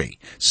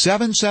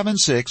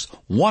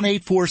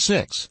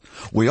 443-776-1846.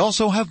 We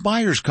also have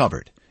buyers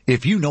covered.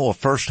 If you know a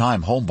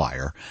first-time home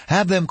buyer,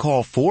 have them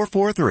call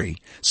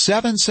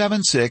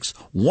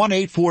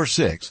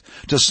 443-776-1846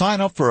 to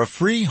sign up for a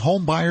free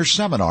home buyer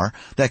seminar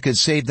that could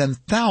save them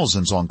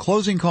thousands on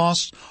closing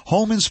costs,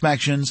 home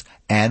inspections,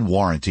 and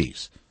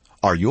warranties.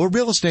 Are you a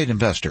real estate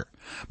investor?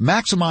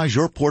 Maximize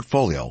your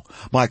portfolio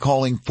by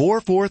calling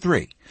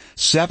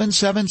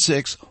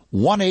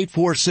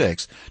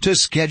 443-776-1846 to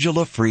schedule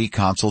a free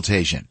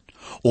consultation.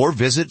 Or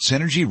visit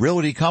Synergy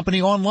Realty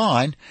Company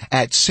online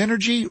at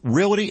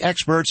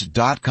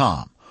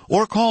synergyrealtyexperts.com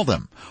or call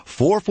them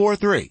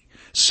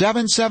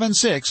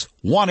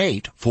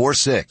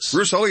 443-776-1846.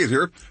 Bruce Elliott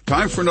here.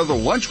 Time for another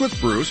Lunch with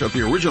Bruce at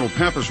the original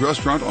Pappas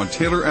Restaurant on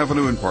Taylor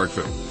Avenue in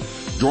Parkville.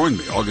 Join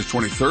me August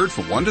 23rd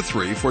from 1 to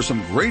 3 for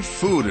some great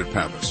food at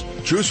Pappas.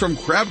 Choose from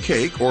crab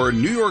cake or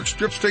New York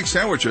strip steak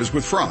sandwiches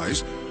with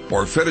fries,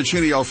 or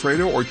fettuccine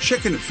alfredo or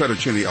chicken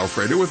fettuccine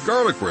alfredo with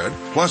garlic bread,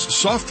 plus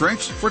soft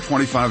drinks for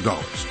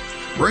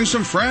 $25. Bring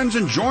some friends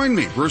and join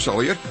me, Bruce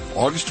Elliott,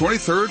 August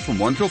 23rd from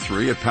 1 till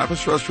 3 at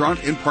Pappas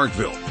Restaurant in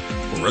Parkville.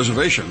 For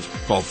reservations,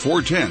 call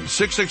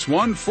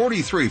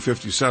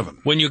 410-661-4357.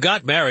 When you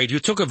got married, you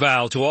took a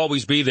vow to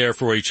always be there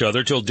for each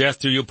other till death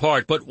do you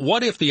part. But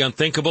what if the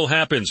unthinkable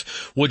happens?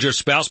 Would your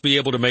spouse be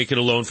able to make it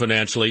alone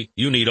financially?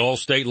 You need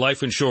Allstate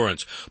Life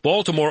Insurance.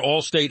 Baltimore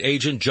Allstate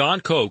agent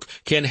John Koch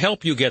can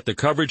help you get the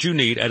coverage you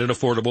need at an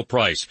affordable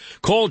price.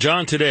 Call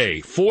John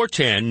today,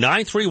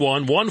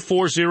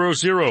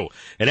 410-931-1400,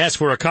 and ask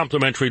for a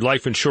complimentary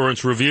life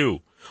insurance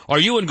review. Are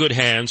you in good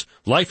hands?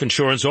 Life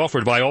insurance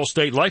offered by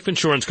Allstate Life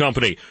Insurance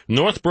Company,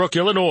 Northbrook,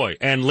 Illinois,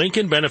 and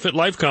Lincoln Benefit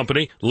Life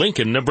Company,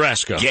 Lincoln,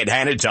 Nebraska. Get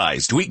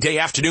Hannitized weekday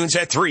afternoons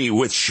at 3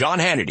 with Sean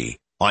Hannity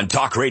on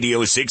Talk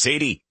Radio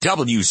 680,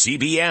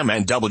 WCBM,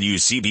 and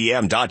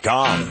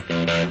WCBM.com.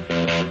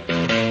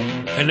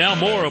 And now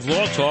more of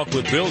Law Talk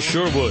with Bill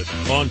Sherwood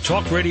on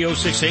Talk Radio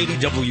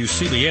 680,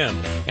 WCBM,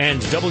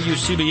 and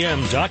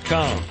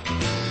WCBM.com.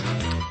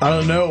 I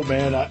don't know,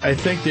 man. I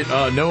think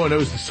that no one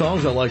knows the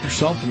songs I like or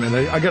something, man.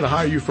 I got to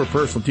hire you for a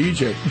personal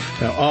DJ.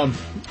 Now,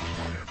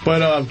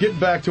 but getting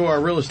back to our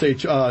real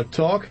estate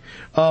talk,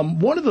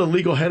 one of the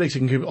legal headaches that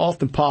can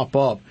often pop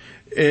up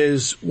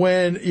is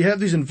when you have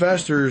these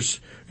investors,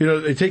 you know,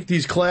 they take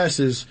these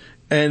classes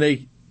and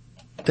they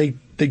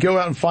go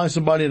out and find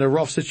somebody in a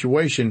rough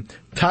situation,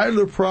 tie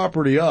their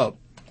property up,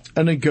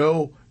 and then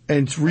go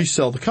and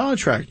resell the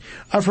contract.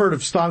 I've heard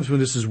of times when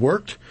this has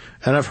worked,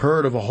 and I've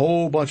heard of a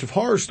whole bunch of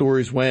horror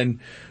stories when,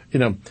 you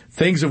know,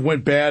 things have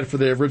went bad for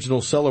the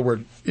original seller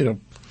where, you know,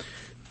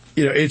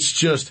 it's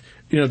just,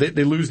 you know,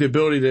 they lose the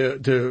ability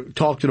to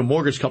talk to the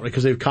mortgage company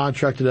because they've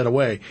contracted that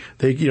away.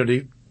 They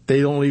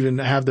don't even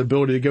have the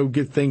ability to go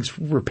get things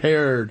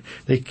repaired.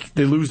 They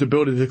lose the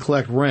ability to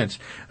collect rents.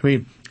 I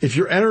mean, if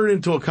you're entering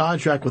into a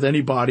contract with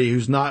anybody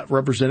who's not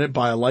represented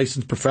by a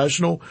licensed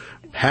professional,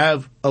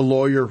 have a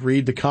lawyer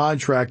read the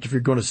contract if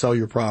you're going to sell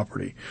your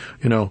property.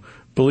 You know,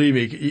 believe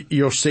me,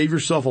 you'll save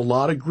yourself a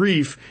lot of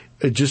grief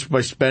just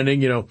by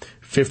spending, you know,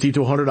 $50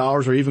 to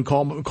 $100, or even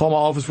call my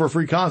office for a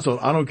free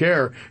consult. I don't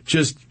care.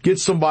 Just get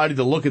somebody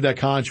to look at that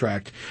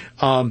contract.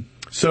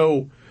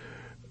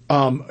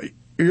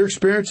 Your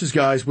experiences,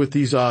 guys, with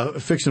these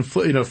fix and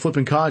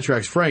flipping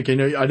contracts, Frank. I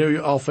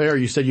know off air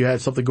you said you had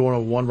something going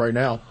on with one right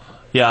now.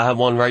 Yeah, I have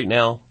one right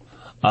now.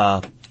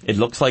 It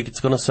looks like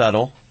it's going to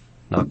settle.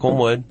 Knock on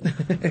wood.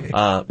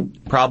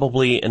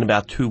 Probably in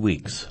about 2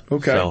 weeks.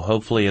 Okay. So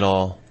hopefully it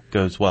all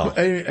goes well.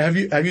 Have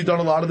you done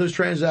a lot of those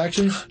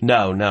transactions?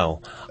 No.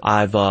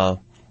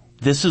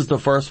 This is the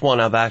first one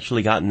I've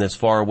actually gotten this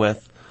far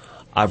with.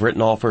 I've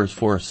written offers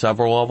for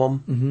several of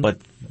them,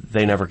 but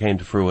they never came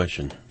to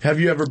fruition. Have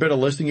you ever been a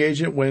listing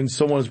agent when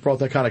someone has brought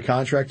that kind of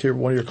contract to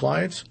one of your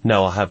clients?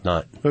 No, I have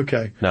not.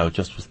 Okay. No,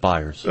 just with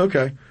buyers.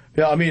 Okay.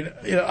 Yeah, I mean,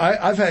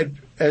 I've had,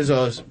 as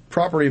a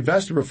property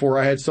investor before,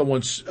 I had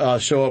someone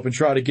show up and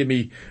try to give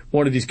me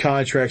one of these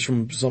contracts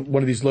from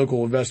one of these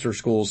local investor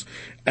schools.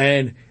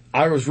 And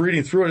I was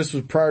reading through it. This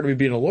was prior to me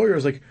being a lawyer. I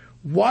was like,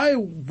 why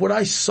would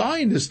I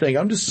sign this thing?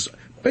 I'm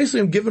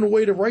giving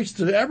away the rights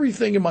to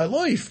everything in my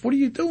life. What are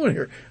you doing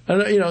here?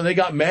 And, they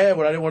got mad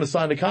when I didn't want to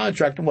sign the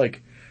contract. I'm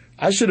like,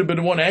 I should have been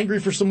the one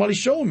angry for somebody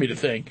showing me the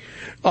thing.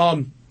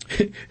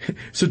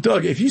 So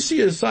Doug, if you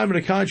see an assignment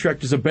of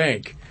contract as a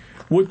bank,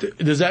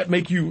 does that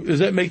make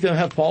them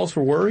have pause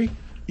for worry?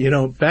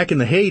 Back in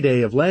the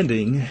heyday of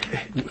lending,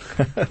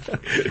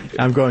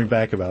 I'm going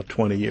back about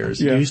 20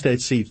 years. Yeah. You used to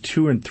see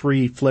 2 and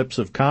 3 flips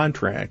of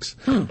contracts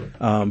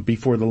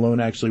before the loan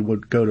actually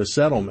would go to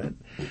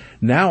settlement.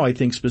 Now I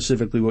think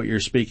specifically what you're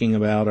speaking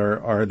about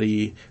are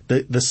the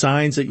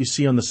signs that you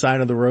see on the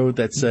side of the road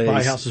that say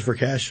buy houses for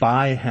cash.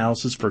 Buy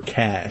houses for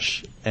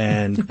cash.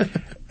 And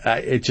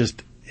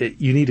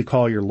you need to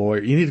call your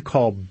lawyer. You need to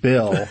call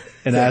Bill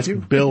and ask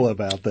Bill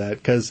about that,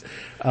 because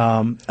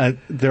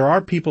there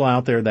are people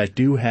out there that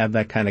do have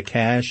that kind of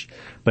cash,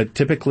 but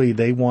typically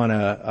they want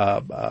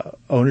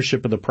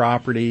ownership of the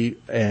property,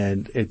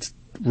 and it's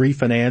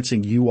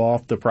refinancing you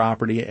off the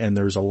property, and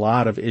there's a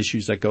lot of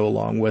issues that go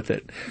along with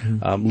it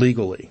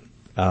legally.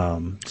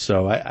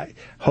 So I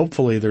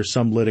hopefully there's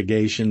some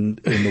litigation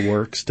in the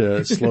works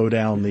to slow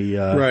down the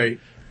right.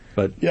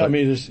 But I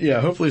mean, there's,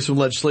 hopefully some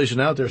legislation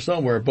out there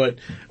somewhere. But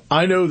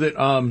I know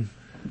that,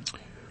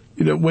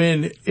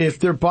 if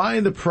they're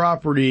buying the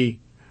property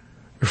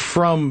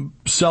from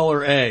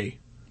seller A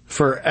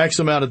for X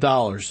amount of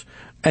dollars,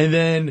 and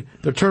then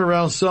they're turning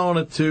around selling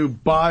it to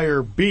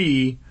buyer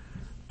B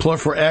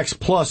for X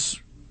plus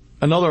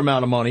another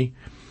amount of money,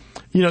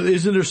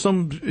 isn't there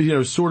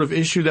some, sort of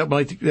issue that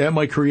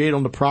might create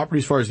on the property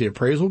as far as the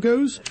appraisal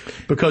goes?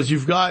 Because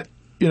you've got,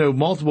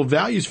 multiple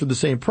values for the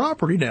same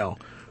property now.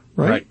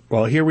 Right.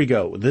 Well, here we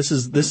go. This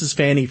is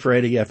Fannie,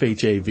 Freddie,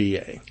 FHA,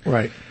 VA.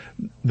 Right.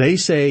 They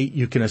say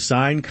you can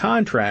assign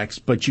contracts,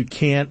 but you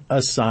can't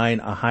assign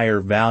a higher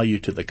value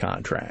to the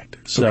contract.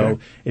 So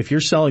if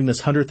you're selling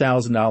this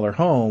 $100,000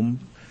 home,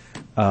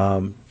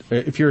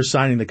 if you're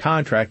assigning the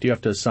contract, you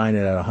have to assign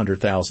it at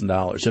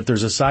 $100,000. If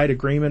there's a side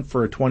agreement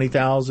for a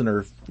 $20,000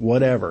 or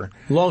whatever,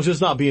 as long as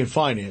it's not being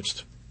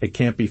financed, it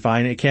can't be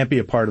financed. It can't be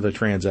a part of the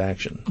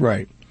transaction.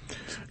 Right.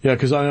 Yeah,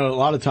 because I know a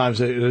lot of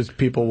times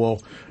people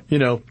will,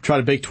 try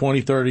to bake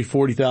 $20,000,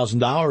 $30,000,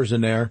 $40,000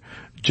 in there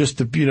just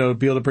to, be able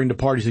to bring the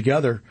parties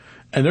together.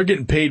 And they're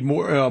getting paid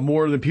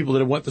more than people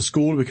that went to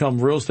school to become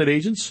real estate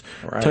agents,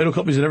 title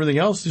companies and everything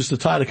else, just to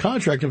tie the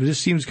contract. It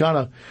just seems kind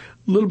of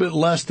a little bit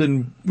less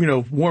than,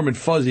 warm and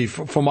fuzzy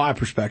from my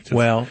perspective.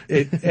 Well,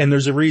 and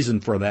there's a reason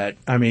for that.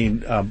 I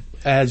mean,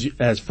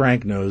 as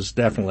Frank knows,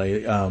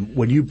 definitely,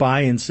 when you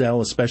buy and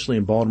sell, especially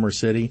in Baltimore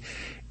City,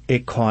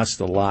 it costs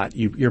a lot.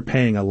 You're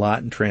paying a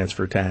lot in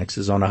transfer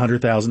taxes. On a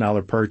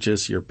 $100,000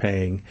 purchase, you're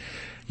paying,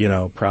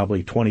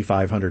 probably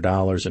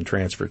 $2,500 in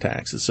transfer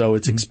taxes. So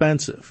it's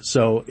expensive.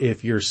 So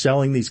if you're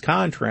selling these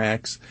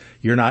contracts,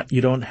 you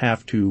don't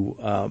have to,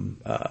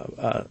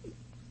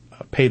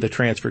 pay the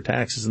transfer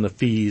taxes and the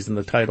fees and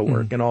the title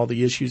work and all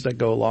the issues that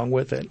go along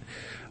with it.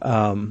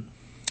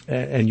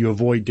 And you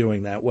avoid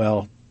doing that.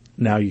 Well,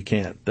 now you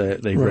can't.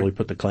 They really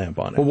put the clamp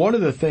on it. Well, one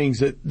of the things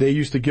that they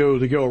used to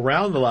go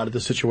around a lot of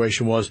the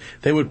situation was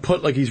they would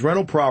put like these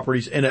rental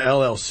properties in an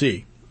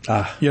LLC.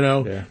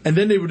 And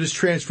then they would just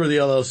transfer the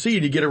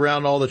LLC to get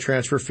around all the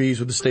transfer fees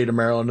with the state of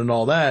Maryland and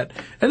all that.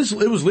 And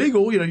it was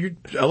legal. Your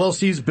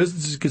LLCs,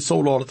 businesses get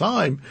sold all the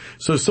time.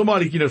 So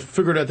somebody,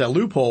 figured out that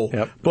loophole.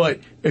 Yep. But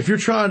if you're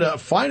trying to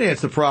finance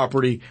the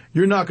property,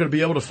 you're not going to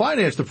be able to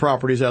finance the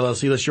property as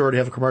LLC unless you already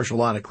have a commercial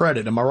line of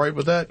credit. Am I right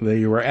with that?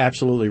 You were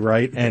absolutely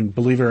right. And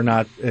believe it or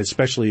not,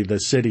 especially the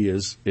city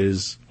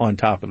is on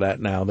top of that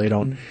now. They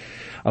don't.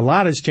 A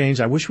lot has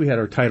changed. I wish we had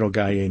our title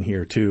guy in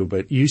here too,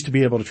 but you used to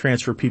be able to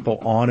transfer people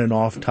on and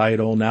off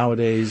title.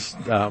 Nowadays,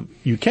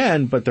 you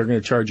can, but they're going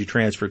to charge you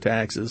transfer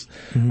taxes.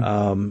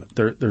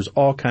 There's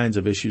all kinds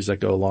of issues that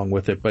go along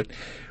with it. But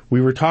we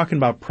were talking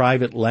about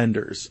private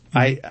lenders.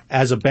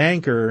 As a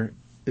banker,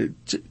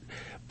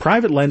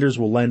 private lenders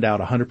will lend out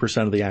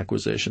 100% of the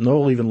acquisition.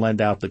 They'll even lend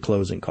out the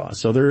closing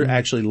costs. So they're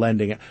actually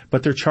lending,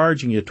 but they're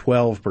charging you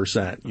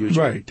 12%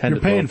 usually. Right. 10 You're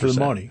to 12%. paying for the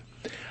money.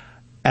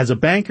 As a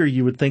banker,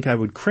 you would think I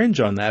would cringe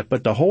on that,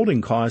 but the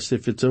holding cost,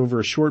 if it's over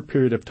a short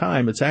period of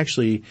time, it's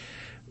actually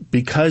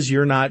because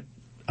you're not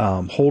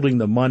holding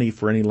the money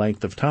for any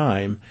length of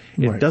time,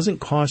 it doesn't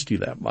cost you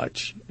that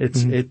much.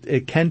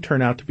 It can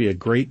turn out to be a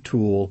great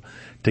tool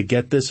to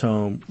get this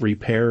home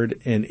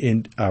repaired and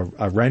in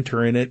a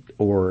renter in it,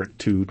 or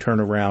to turn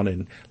around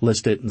and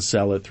list it and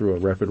sell it through a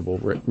reputable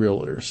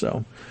realtor.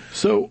 So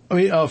I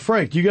mean,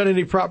 Frank, you got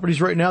any properties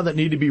right now that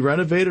need to be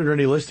renovated or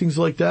any listings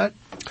like that?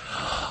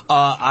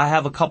 I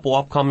have a couple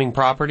upcoming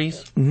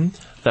properties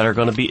that are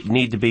going to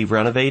need to be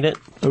renovated.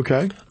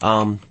 Okay.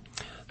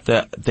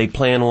 That they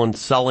plan on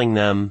selling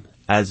them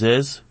as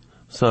is.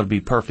 So it'd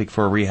be perfect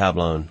for a rehab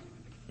loan.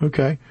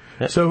 Okay.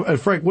 So,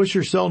 Frank, what's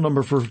your cell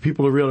number for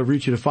people to be able to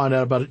reach you to find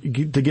out about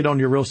it, to get on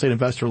your real estate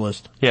investor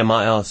list? Yeah,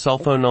 my cell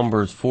phone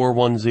number is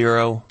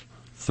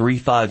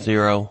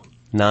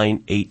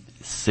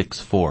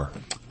 410-350-9864.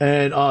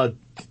 And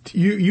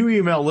you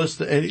email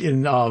list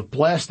and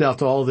blast out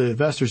to all the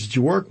investors that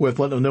you work with,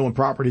 let them know when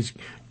properties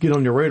get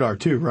on your radar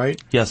too,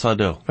 right? Yes, I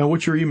do. And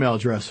what's your email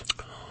address?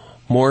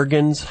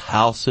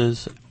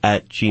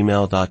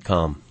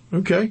 morganshouses@gmail.com.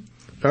 Okay.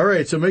 All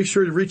right. So make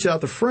sure to reach out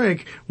to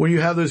Frank when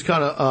you have those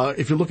kind of,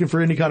 if you're looking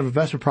for any kind of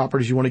investment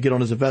properties you want to get on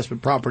his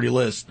investment property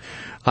list.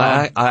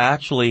 I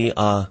actually,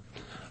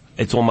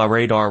 it's on my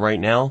radar right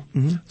now.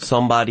 Mm-hmm.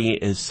 Somebody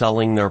is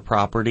selling their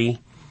property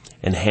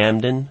in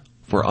Hamden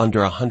for under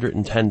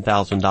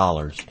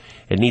 $110,000.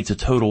 It needs a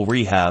total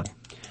rehab,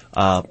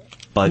 but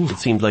it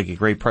seems like a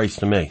great price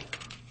to me.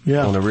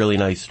 Yeah. On a really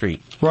nice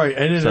street. Right.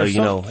 And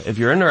so, if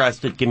you're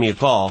interested, give me a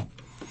call.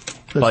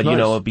 But, nice.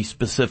 It'd be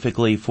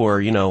specifically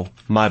for,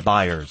 my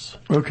buyers.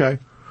 Okay.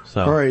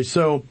 So. All right.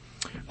 So,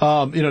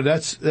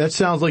 that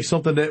sounds like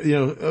something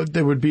that,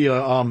 there would be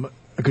a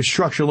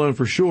construction loan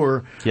for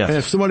sure. Yes. And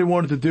if somebody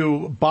wanted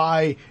to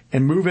buy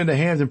and move into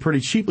Hamden pretty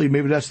cheaply,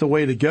 maybe that's the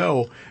way to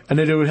go. And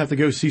then they would have to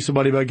go see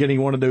somebody about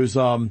getting one of those,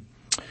 was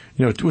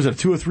it a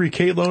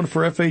 203K loan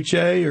for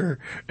FHA, or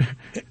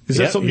is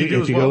that something you do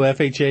if as you well? go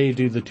FHA, you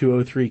do the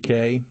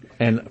 203K.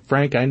 And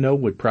Frank, I know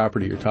what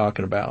property you're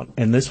talking about.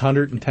 And this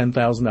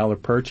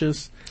 $110,000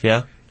 purchase,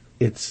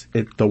 it's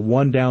the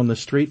one down the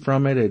street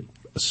from it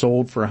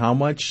sold for how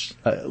much?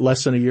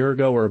 Less than a year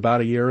ago, or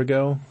about a year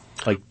ago?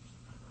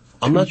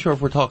 I'm not sure if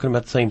we're talking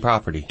about the same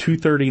property.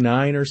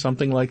 $239 or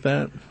something like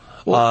that.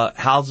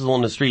 Houses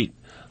on the street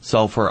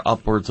sell for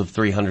upwards of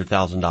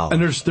 $300,000.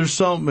 And there's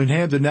some in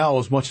Hamden now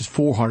as much as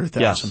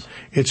 $400,000. Yes.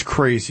 It's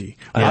crazy.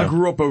 Yeah. I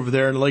grew up over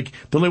there, and the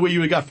only way you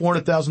would got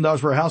 $400,000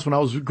 for a house when I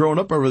was growing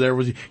up over there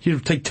was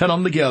you'd take 10 of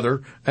them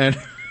together and.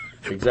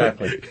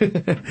 Exactly.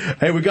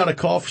 Hey, we got a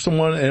call for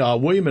someone,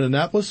 William in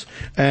Annapolis,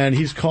 and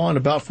he's calling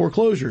about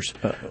foreclosures.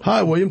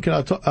 Hi, William.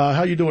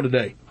 How you doing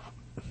today?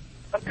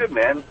 I'm good,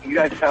 man. You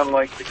guys sound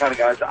like the kind of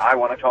guys that I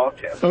want to talk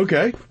to.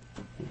 Okay.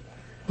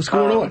 What's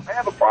going on? I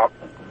have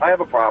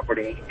a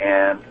property,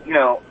 and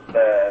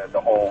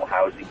the whole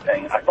housing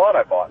thing. I thought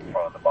I bought in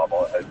front of the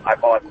bubble. I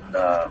bought in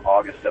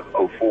August of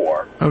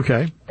 '04.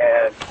 Okay.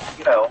 And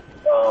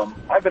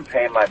I've been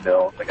paying my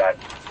bills. I got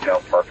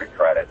perfect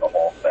credit, the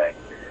whole thing.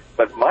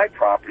 But my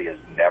property has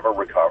never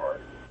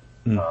recovered.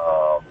 And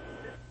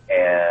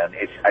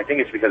I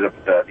think it's because of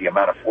the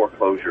amount of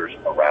foreclosures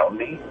around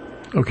me.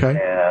 Okay.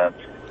 And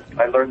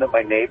I learned that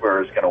my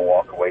neighbor is going to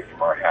walk away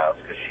from our house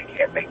because she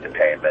can't make the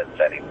payments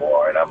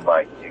anymore. And I'm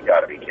like, you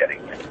got to be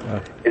kidding me.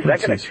 Is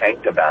that going to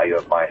tank the value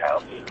of my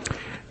house?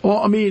 Well,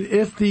 I mean,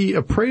 if the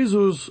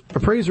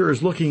appraiser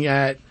is looking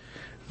at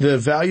the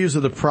values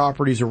of the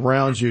properties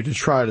around you to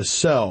try to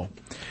sell,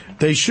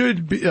 they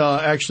should be,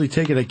 actually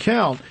take into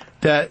account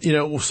that,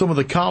 some of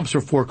the comps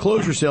are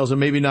foreclosure sales and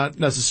maybe not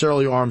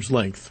necessarily arm's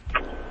length.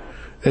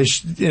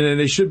 And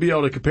they should be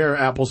able to compare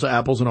apples to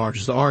apples and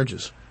oranges to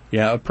oranges.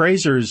 Yeah,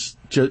 appraisers,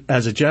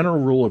 as a general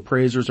rule,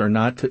 appraisers are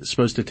not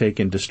supposed to take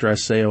in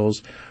distress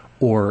sales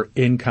or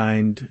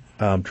in-kind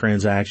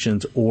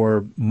transactions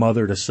or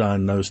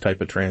mother-to-son, those type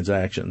of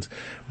transactions.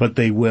 But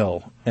they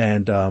will.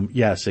 And,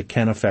 yes, it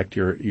can affect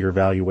your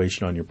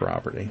valuation on your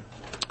property.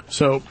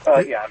 So,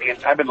 yeah, I mean,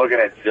 I've been looking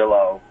at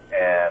Zillow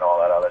and all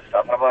that other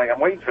stuff. I'm like, I'm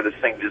waiting for this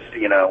thing just,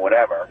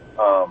 whatever.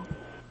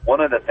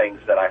 One of the things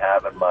that I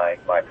have in my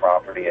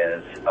property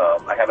is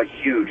I have a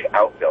huge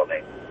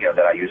outbuilding,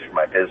 that I use for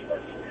my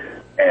business.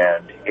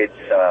 And it's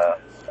a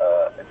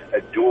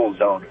dual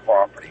zoned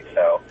property,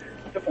 so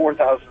it's a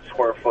 4,000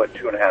 square foot,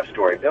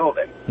 2.5-story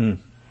building.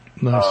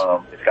 Nice.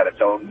 It's got its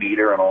own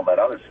meter and all that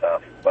other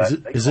stuff. But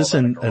is this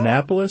in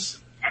Annapolis?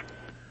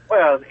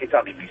 Well, it's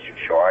on the Eastern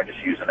Shore. I just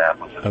use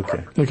Annapolis as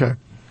Okay.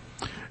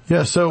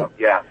 Yeah. So.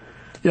 Yeah.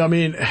 Yeah. I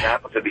mean.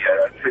 Annapolis would be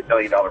a $3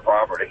 million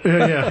property.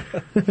 Yeah.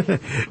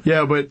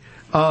 Yeah, but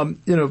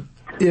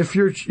if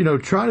you're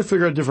trying to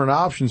figure out different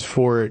options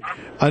for it,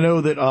 I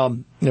know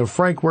that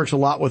Frank works a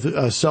lot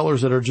with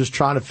sellers that are just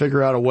trying to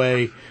figure out a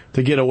way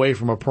to get away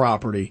from a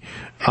property.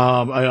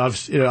 I've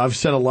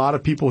sent a lot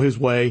of people his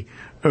way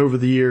over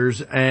the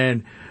years,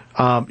 and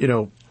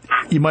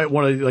you might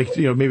want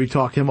to maybe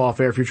talk him off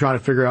air if you're trying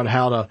to figure out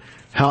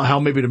how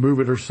maybe to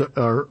move it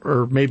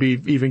or maybe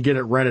even get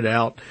it rented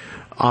out.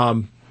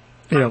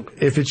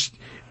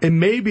 It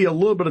may be a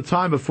little bit of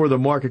time before the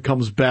market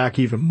comes back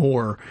even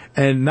more,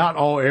 and not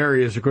all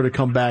areas are going to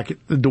come back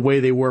the way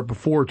they were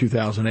before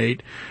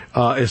 2008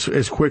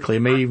 as quickly. It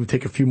may even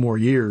take a few more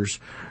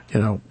years,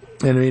 And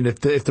I mean, if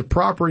the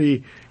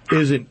property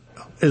isn't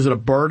a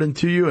burden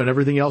to you and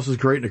everything else is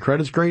great and the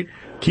credit's great,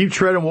 keep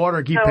treading water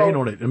and keep paying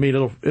on it. I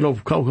mean, it'll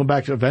come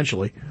back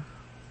eventually.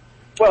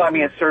 Well, I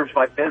mean, it serves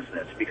my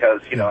business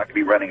because I could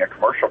be renting a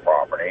commercial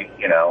property,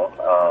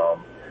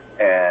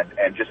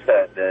 and just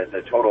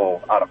the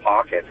total out of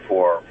pocket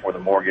for the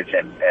mortgage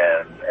and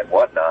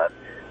whatnot.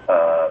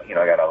 I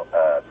got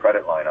a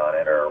credit line on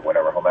it or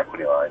whatever, home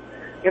equity line.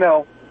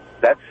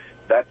 That's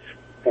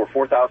for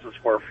 4,000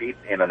 square feet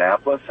in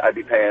Annapolis, I'd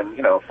be paying,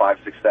 $5,000,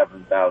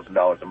 $6,000,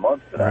 $7,000 a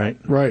month for that.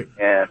 Right.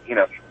 And,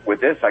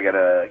 with this, I get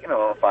a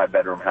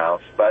 5-bedroom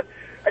house. But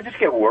I just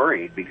get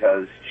worried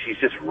because she's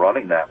just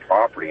running that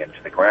property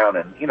into the ground.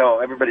 And,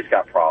 everybody's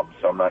got problems,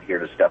 so I'm not here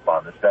to step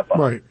on.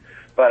 Right.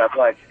 But I'm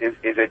like, is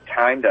it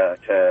time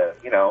to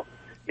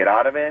get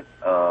out of it?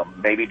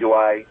 Maybe do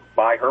I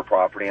buy her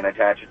property and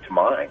attach it to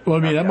mine? Well, I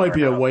mean, that might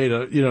be a way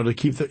to, to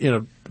keep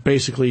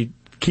basically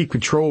keep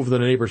control of the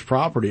neighbor's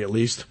property at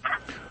least.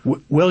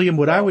 William,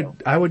 what I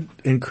would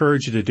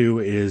encourage you to do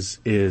is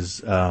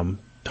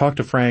talk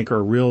to Frank or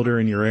a realtor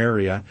in your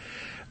area.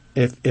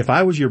 If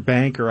I was your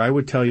banker, I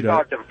would tell you to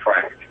talk to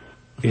Frank.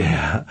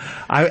 Yeah,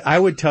 I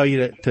would tell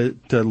you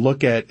to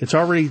look at. It's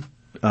already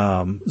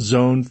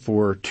zoned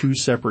for 2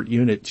 separate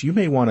units. You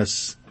may want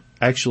to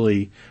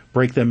actually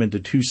break them into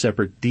 2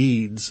 separate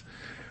deeds,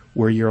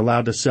 where you're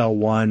allowed to sell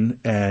one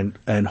and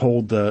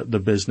hold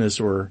the business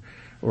or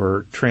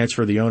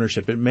transfer the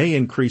ownership. It may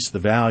increase the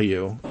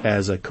value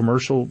as a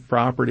commercial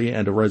property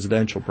and a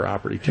residential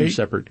property, 2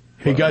 separate.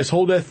 Hey guys,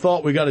 hold that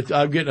thought.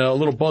 I'm getting a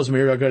little buzz in my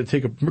ear. I got to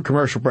take a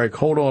commercial break.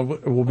 Hold on.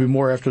 We'll be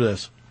more after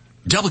this.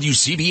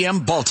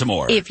 WCBM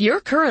Baltimore. If you're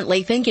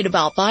currently thinking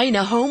about buying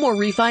a home or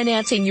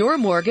refinancing your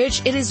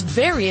mortgage, it is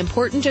very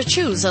important to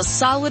choose a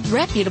solid,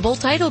 reputable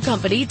title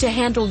company to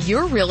handle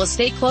your real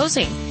estate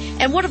closing.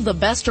 And one of the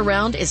best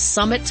around is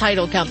Summit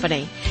Title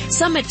Company.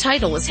 Summit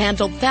Title has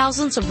handled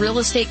thousands of real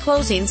estate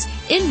closings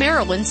in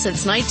Maryland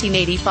since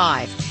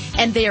 1985.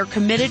 And they are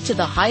committed to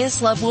the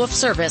highest level of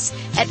service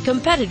at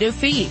competitive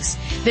fees.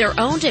 They're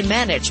owned and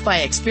managed by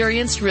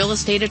experienced real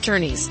estate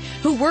attorneys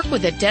who work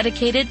with a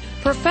dedicated,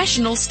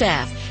 professional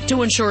staff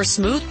to ensure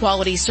smooth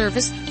quality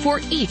service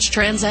for each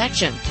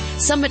transaction.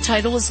 Summit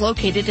Title is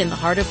located in the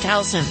heart of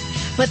Towson,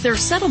 but their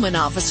settlement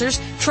officers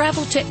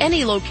travel to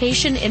any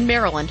location in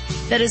Maryland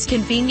that is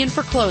convenient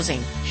for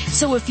closing.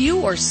 So if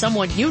you or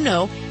someone you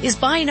know is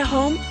buying a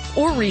home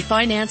or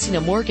refinancing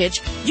a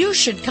mortgage, you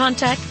should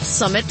contact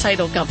Summit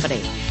Title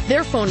Company.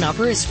 Their phone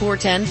number is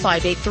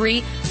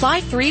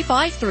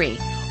 410-583-5353,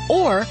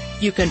 or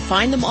you can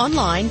find them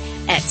online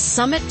at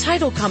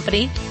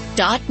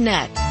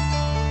summittitlecompany.net.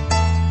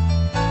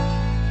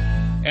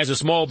 As a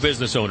small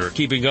business owner,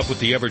 keeping up with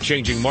the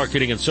ever-changing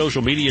marketing and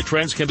social media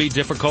trends can be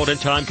difficult and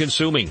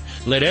time-consuming.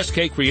 Let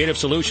SK Creative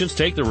Solutions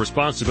take the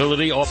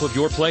responsibility off of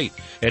your plate.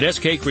 At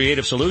SK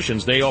Creative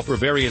Solutions, they offer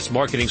various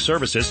marketing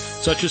services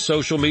such as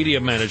social media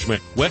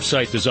management,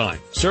 website design,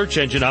 search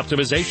engine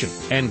optimization,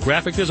 and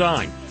graphic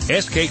design.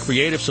 SK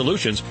Creative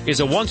Solutions is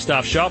a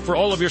one-stop shop for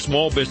all of your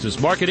small business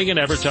marketing and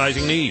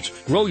advertising needs.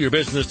 Grow your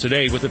business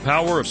today with the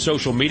power of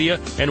social media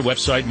and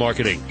website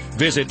marketing.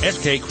 Visit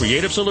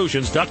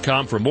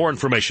skcreativesolutions.com for more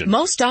information.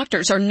 Most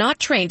doctors are not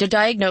trained to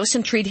diagnose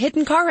and treat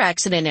hidden car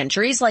accident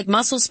injuries like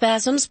muscle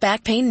spasms,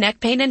 back pain, neck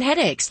pain, and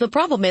headaches. The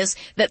problem is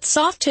that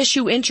soft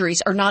tissue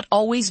injuries are not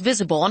always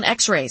visible on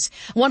x-rays.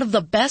 One of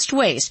the best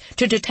ways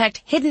to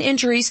detect hidden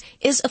injuries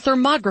is a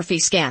thermography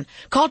scan.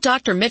 Call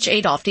Dr. Mitch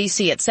Adolph,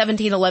 D.C. at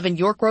 1711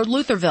 York Road,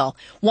 Lutherville,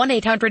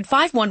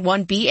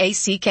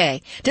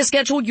 1-800-511-BACK to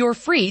schedule your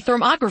free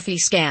thermography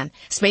scan.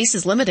 Space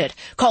is limited.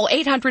 Call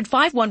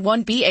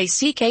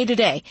 800-511-BACK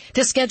today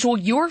to schedule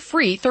your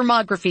free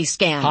thermography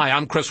scan. Hi,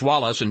 I'm Chris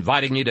Wallace,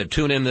 inviting you to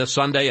tune in this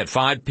Sunday at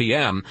 5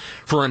 p.m.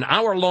 for an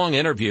hour-long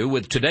interview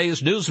with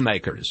today's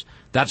newsmakers.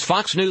 That's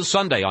Fox News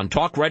Sunday on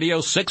Talk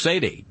Radio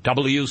 680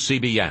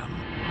 WCBM.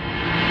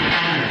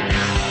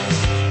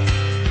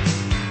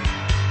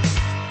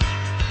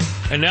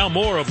 And now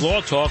more of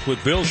Law Talk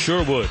with Bill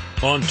Sherwood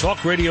on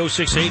Talk Radio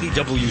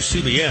 680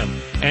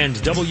 WCBM and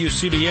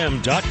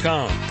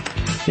WCBM.com.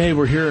 Hey,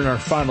 we're here in our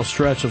final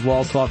stretch of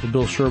Law Talk with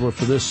Bill Sherwood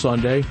for this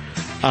Sunday.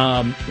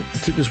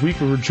 This week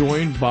we were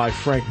joined by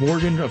Frank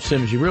Morgan of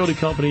Synergy Realty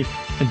Company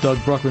and Doug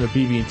Bruckman of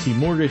BB&T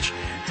Mortgage.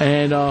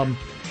 And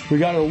we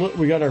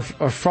got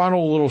our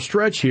final little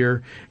stretch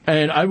here.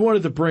 And I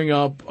wanted to bring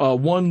up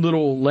one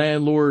little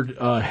landlord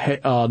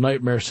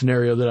nightmare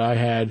scenario that I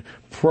had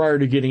prior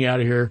to getting out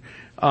of here.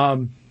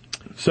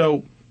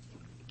 So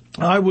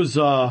I was,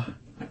 this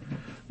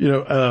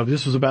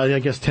was about, I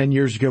guess, 10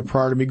 years ago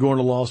prior to me going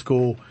to law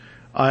school.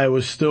 I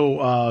was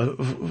still,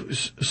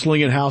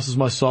 slinging houses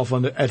myself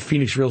at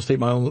Phoenix Real Estate,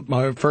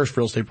 my first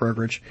real estate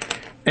brokerage.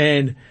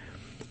 And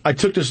I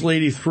took this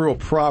lady through a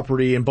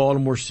property in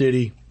Baltimore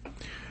City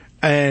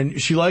and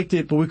she liked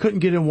it, but we couldn't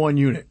get in one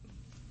unit.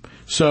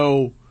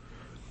 So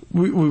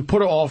we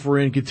put an offer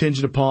in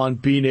contingent upon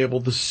being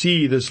able to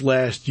see this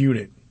last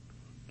unit,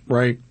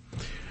 right?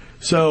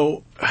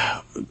 So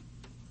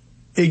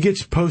it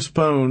gets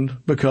postponed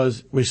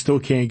because we still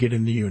can't get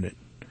in the unit.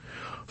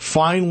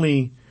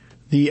 Finally,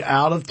 the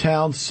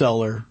out-of-town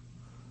seller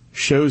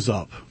shows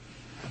up.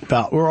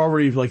 We're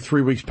already like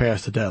 3 weeks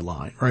past the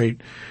deadline,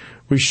 right?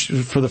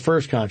 For the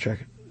first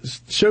contract,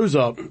 shows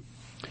up,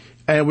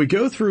 and we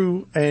go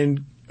through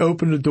and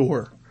open the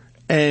door,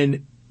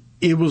 and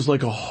it was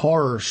like a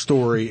horror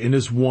story in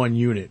this one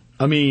unit.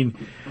 I mean,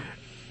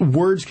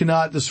 words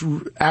cannot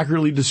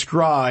accurately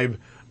describe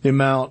the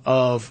amount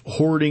of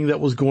hoarding that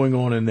was going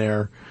on in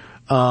there.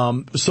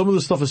 Some of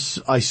the stuff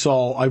I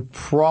saw, I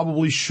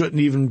probably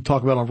shouldn't even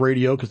talk about on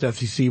radio because the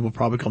FCC will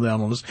probably come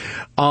down on us.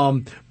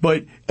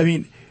 But I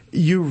mean,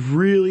 you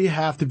really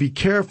have to be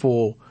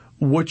careful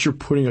what you're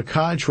putting a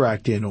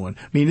contract in on.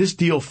 I mean, this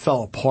deal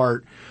fell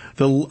apart.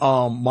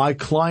 My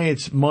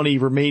client's money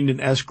remained in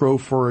escrow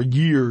for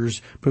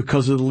years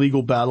because of the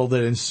legal battle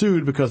that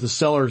ensued because the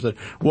seller said,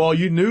 well,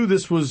 you knew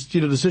this was,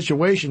 the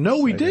situation. No,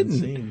 we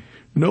didn't.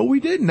 No, we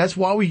didn't. That's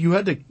why you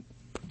had to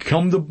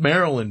come to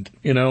Maryland,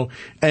 and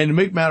to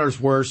make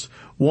matters worse,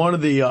 one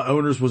of the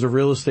owners was a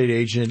real estate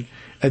agent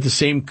at the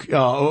same,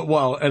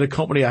 at a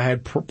company I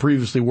had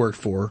previously worked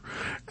for.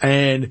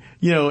 And,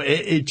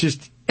 it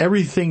just,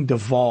 everything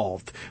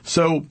devolved.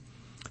 So,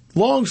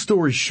 long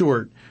story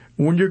short,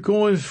 when you're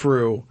going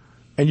through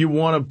and you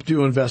want to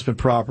do investment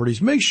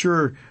properties, make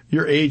sure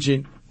your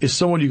agent is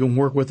someone you can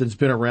work with and has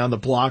been around the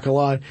block a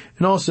lot.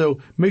 And also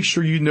make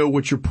sure you know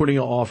what you're putting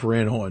an offer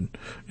in on.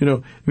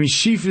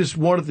 She just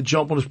wanted to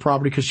jump on this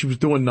property because she was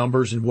doing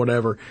numbers and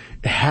whatever.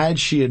 Had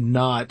she had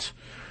not,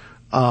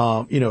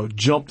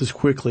 jumped as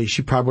quickly,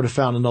 she probably would have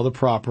found another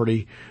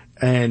property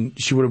and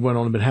she would have went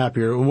on and been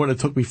happier. It wouldn't have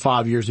took me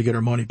 5 years to get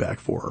her money back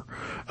for her.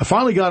 I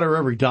finally got her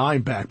every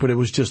dime back, but it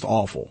was just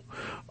awful.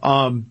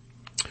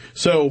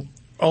 So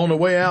on the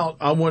way out,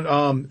 I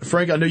want,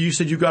 Frank, I know you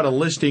said you got a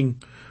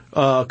listing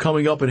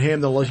coming up in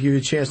Hampden. I'll give you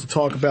a chance to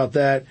talk about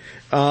that.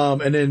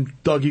 And then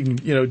Doug, you can,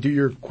 do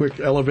your quick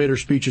elevator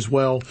speech as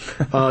well.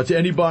 To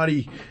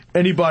anybody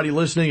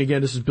listening,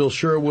 again, this is Bill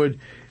Sherwood,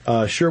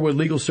 Sherwood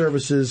Legal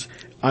Services.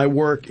 I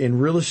work in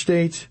real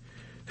estate,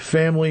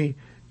 family,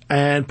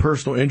 and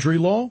personal injury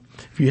law.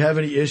 If you have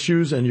any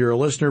issues and you're a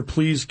listener,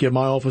 please give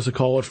my office a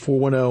call at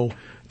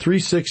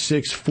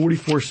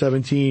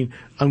 410-366-4417.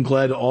 I'm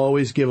glad to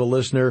always give a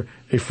listener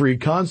a free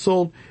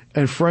consult.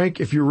 And Frank,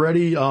 if you're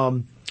ready,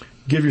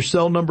 give your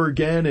cell number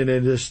again and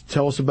then just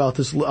tell us about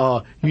this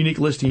unique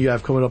listing you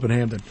have coming up in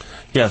Hampden.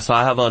 Yes,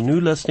 I have a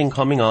new listing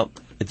coming up.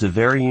 It's a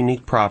very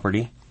unique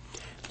property.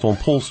 It's on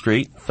Pool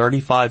Street,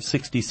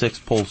 3566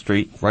 Pool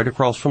Street, right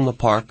across from the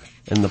park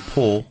and the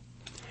pool.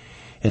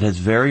 It has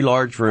very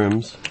large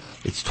rooms.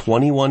 It's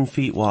 21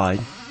 feet wide.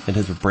 It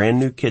has a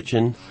brand new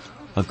kitchen,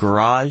 a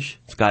garage.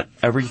 It's got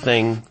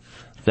everything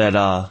that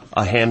a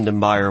Hampden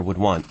buyer would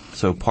want.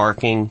 So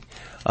parking,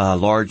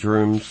 large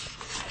rooms,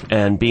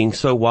 and being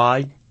so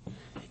wide,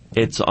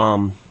 it's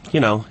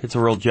it's a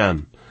real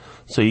gem.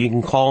 So you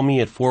can call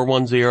me at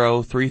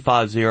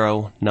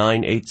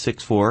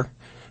 410-350-9864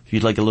 if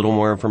you'd like a little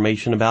more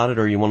information about it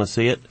or you want to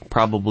see it.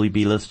 Probably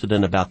be listed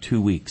in about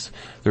 2 weeks.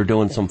 They're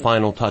doing some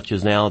final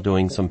touches now,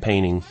 doing some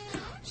painting.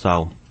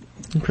 So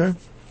okay.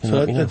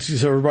 So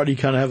so everybody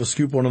kind of have a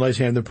scoop on a nice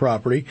Hampden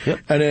property.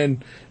 Yep. And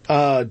then,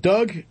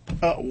 Doug,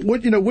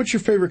 what's your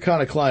favorite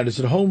kind of client? Is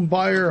it a home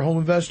buyer, home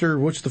investor?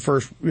 What's the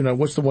first,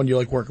 what's the one you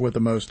like working with the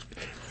most?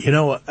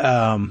 Doug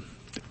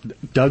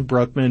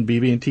Bruckman,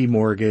 BB&T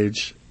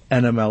Mortgage,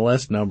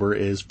 NMLS number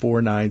is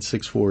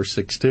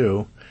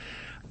 496462.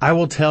 I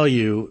will tell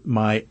you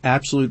my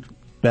absolute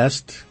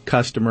best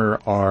customer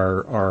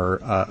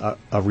are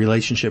a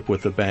relationship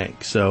with the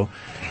bank. So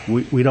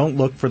we don't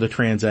look for the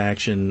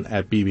transaction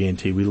at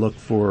BB&T. We look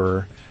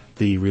for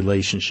the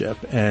relationship.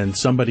 And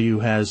somebody who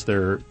has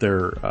their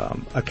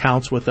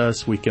accounts with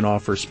us, we can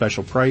offer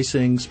special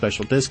pricing,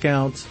 special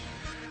discounts.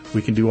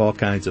 We can do all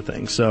kinds of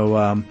things.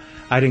 So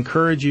I'd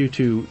encourage you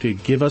to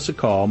give us a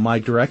call. My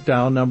direct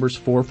dial number is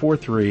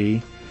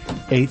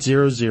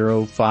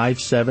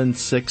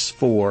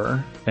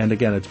 443-800-5764. And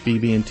again, it's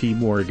BB&T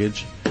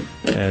Mortgage.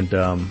 And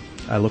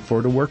I look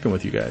forward to working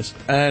with you guys.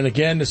 And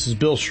again, this is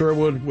Bill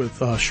Sherwood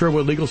with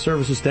Sherwood Legal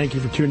Services. Thank you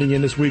for tuning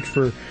in this week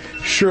for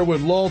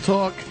Sherwood Law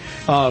Talk.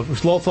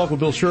 Law Talk with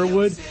Bill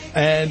Sherwood.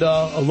 And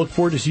I look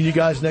forward to seeing you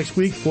guys next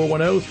week,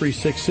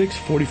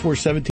 410-366-4417.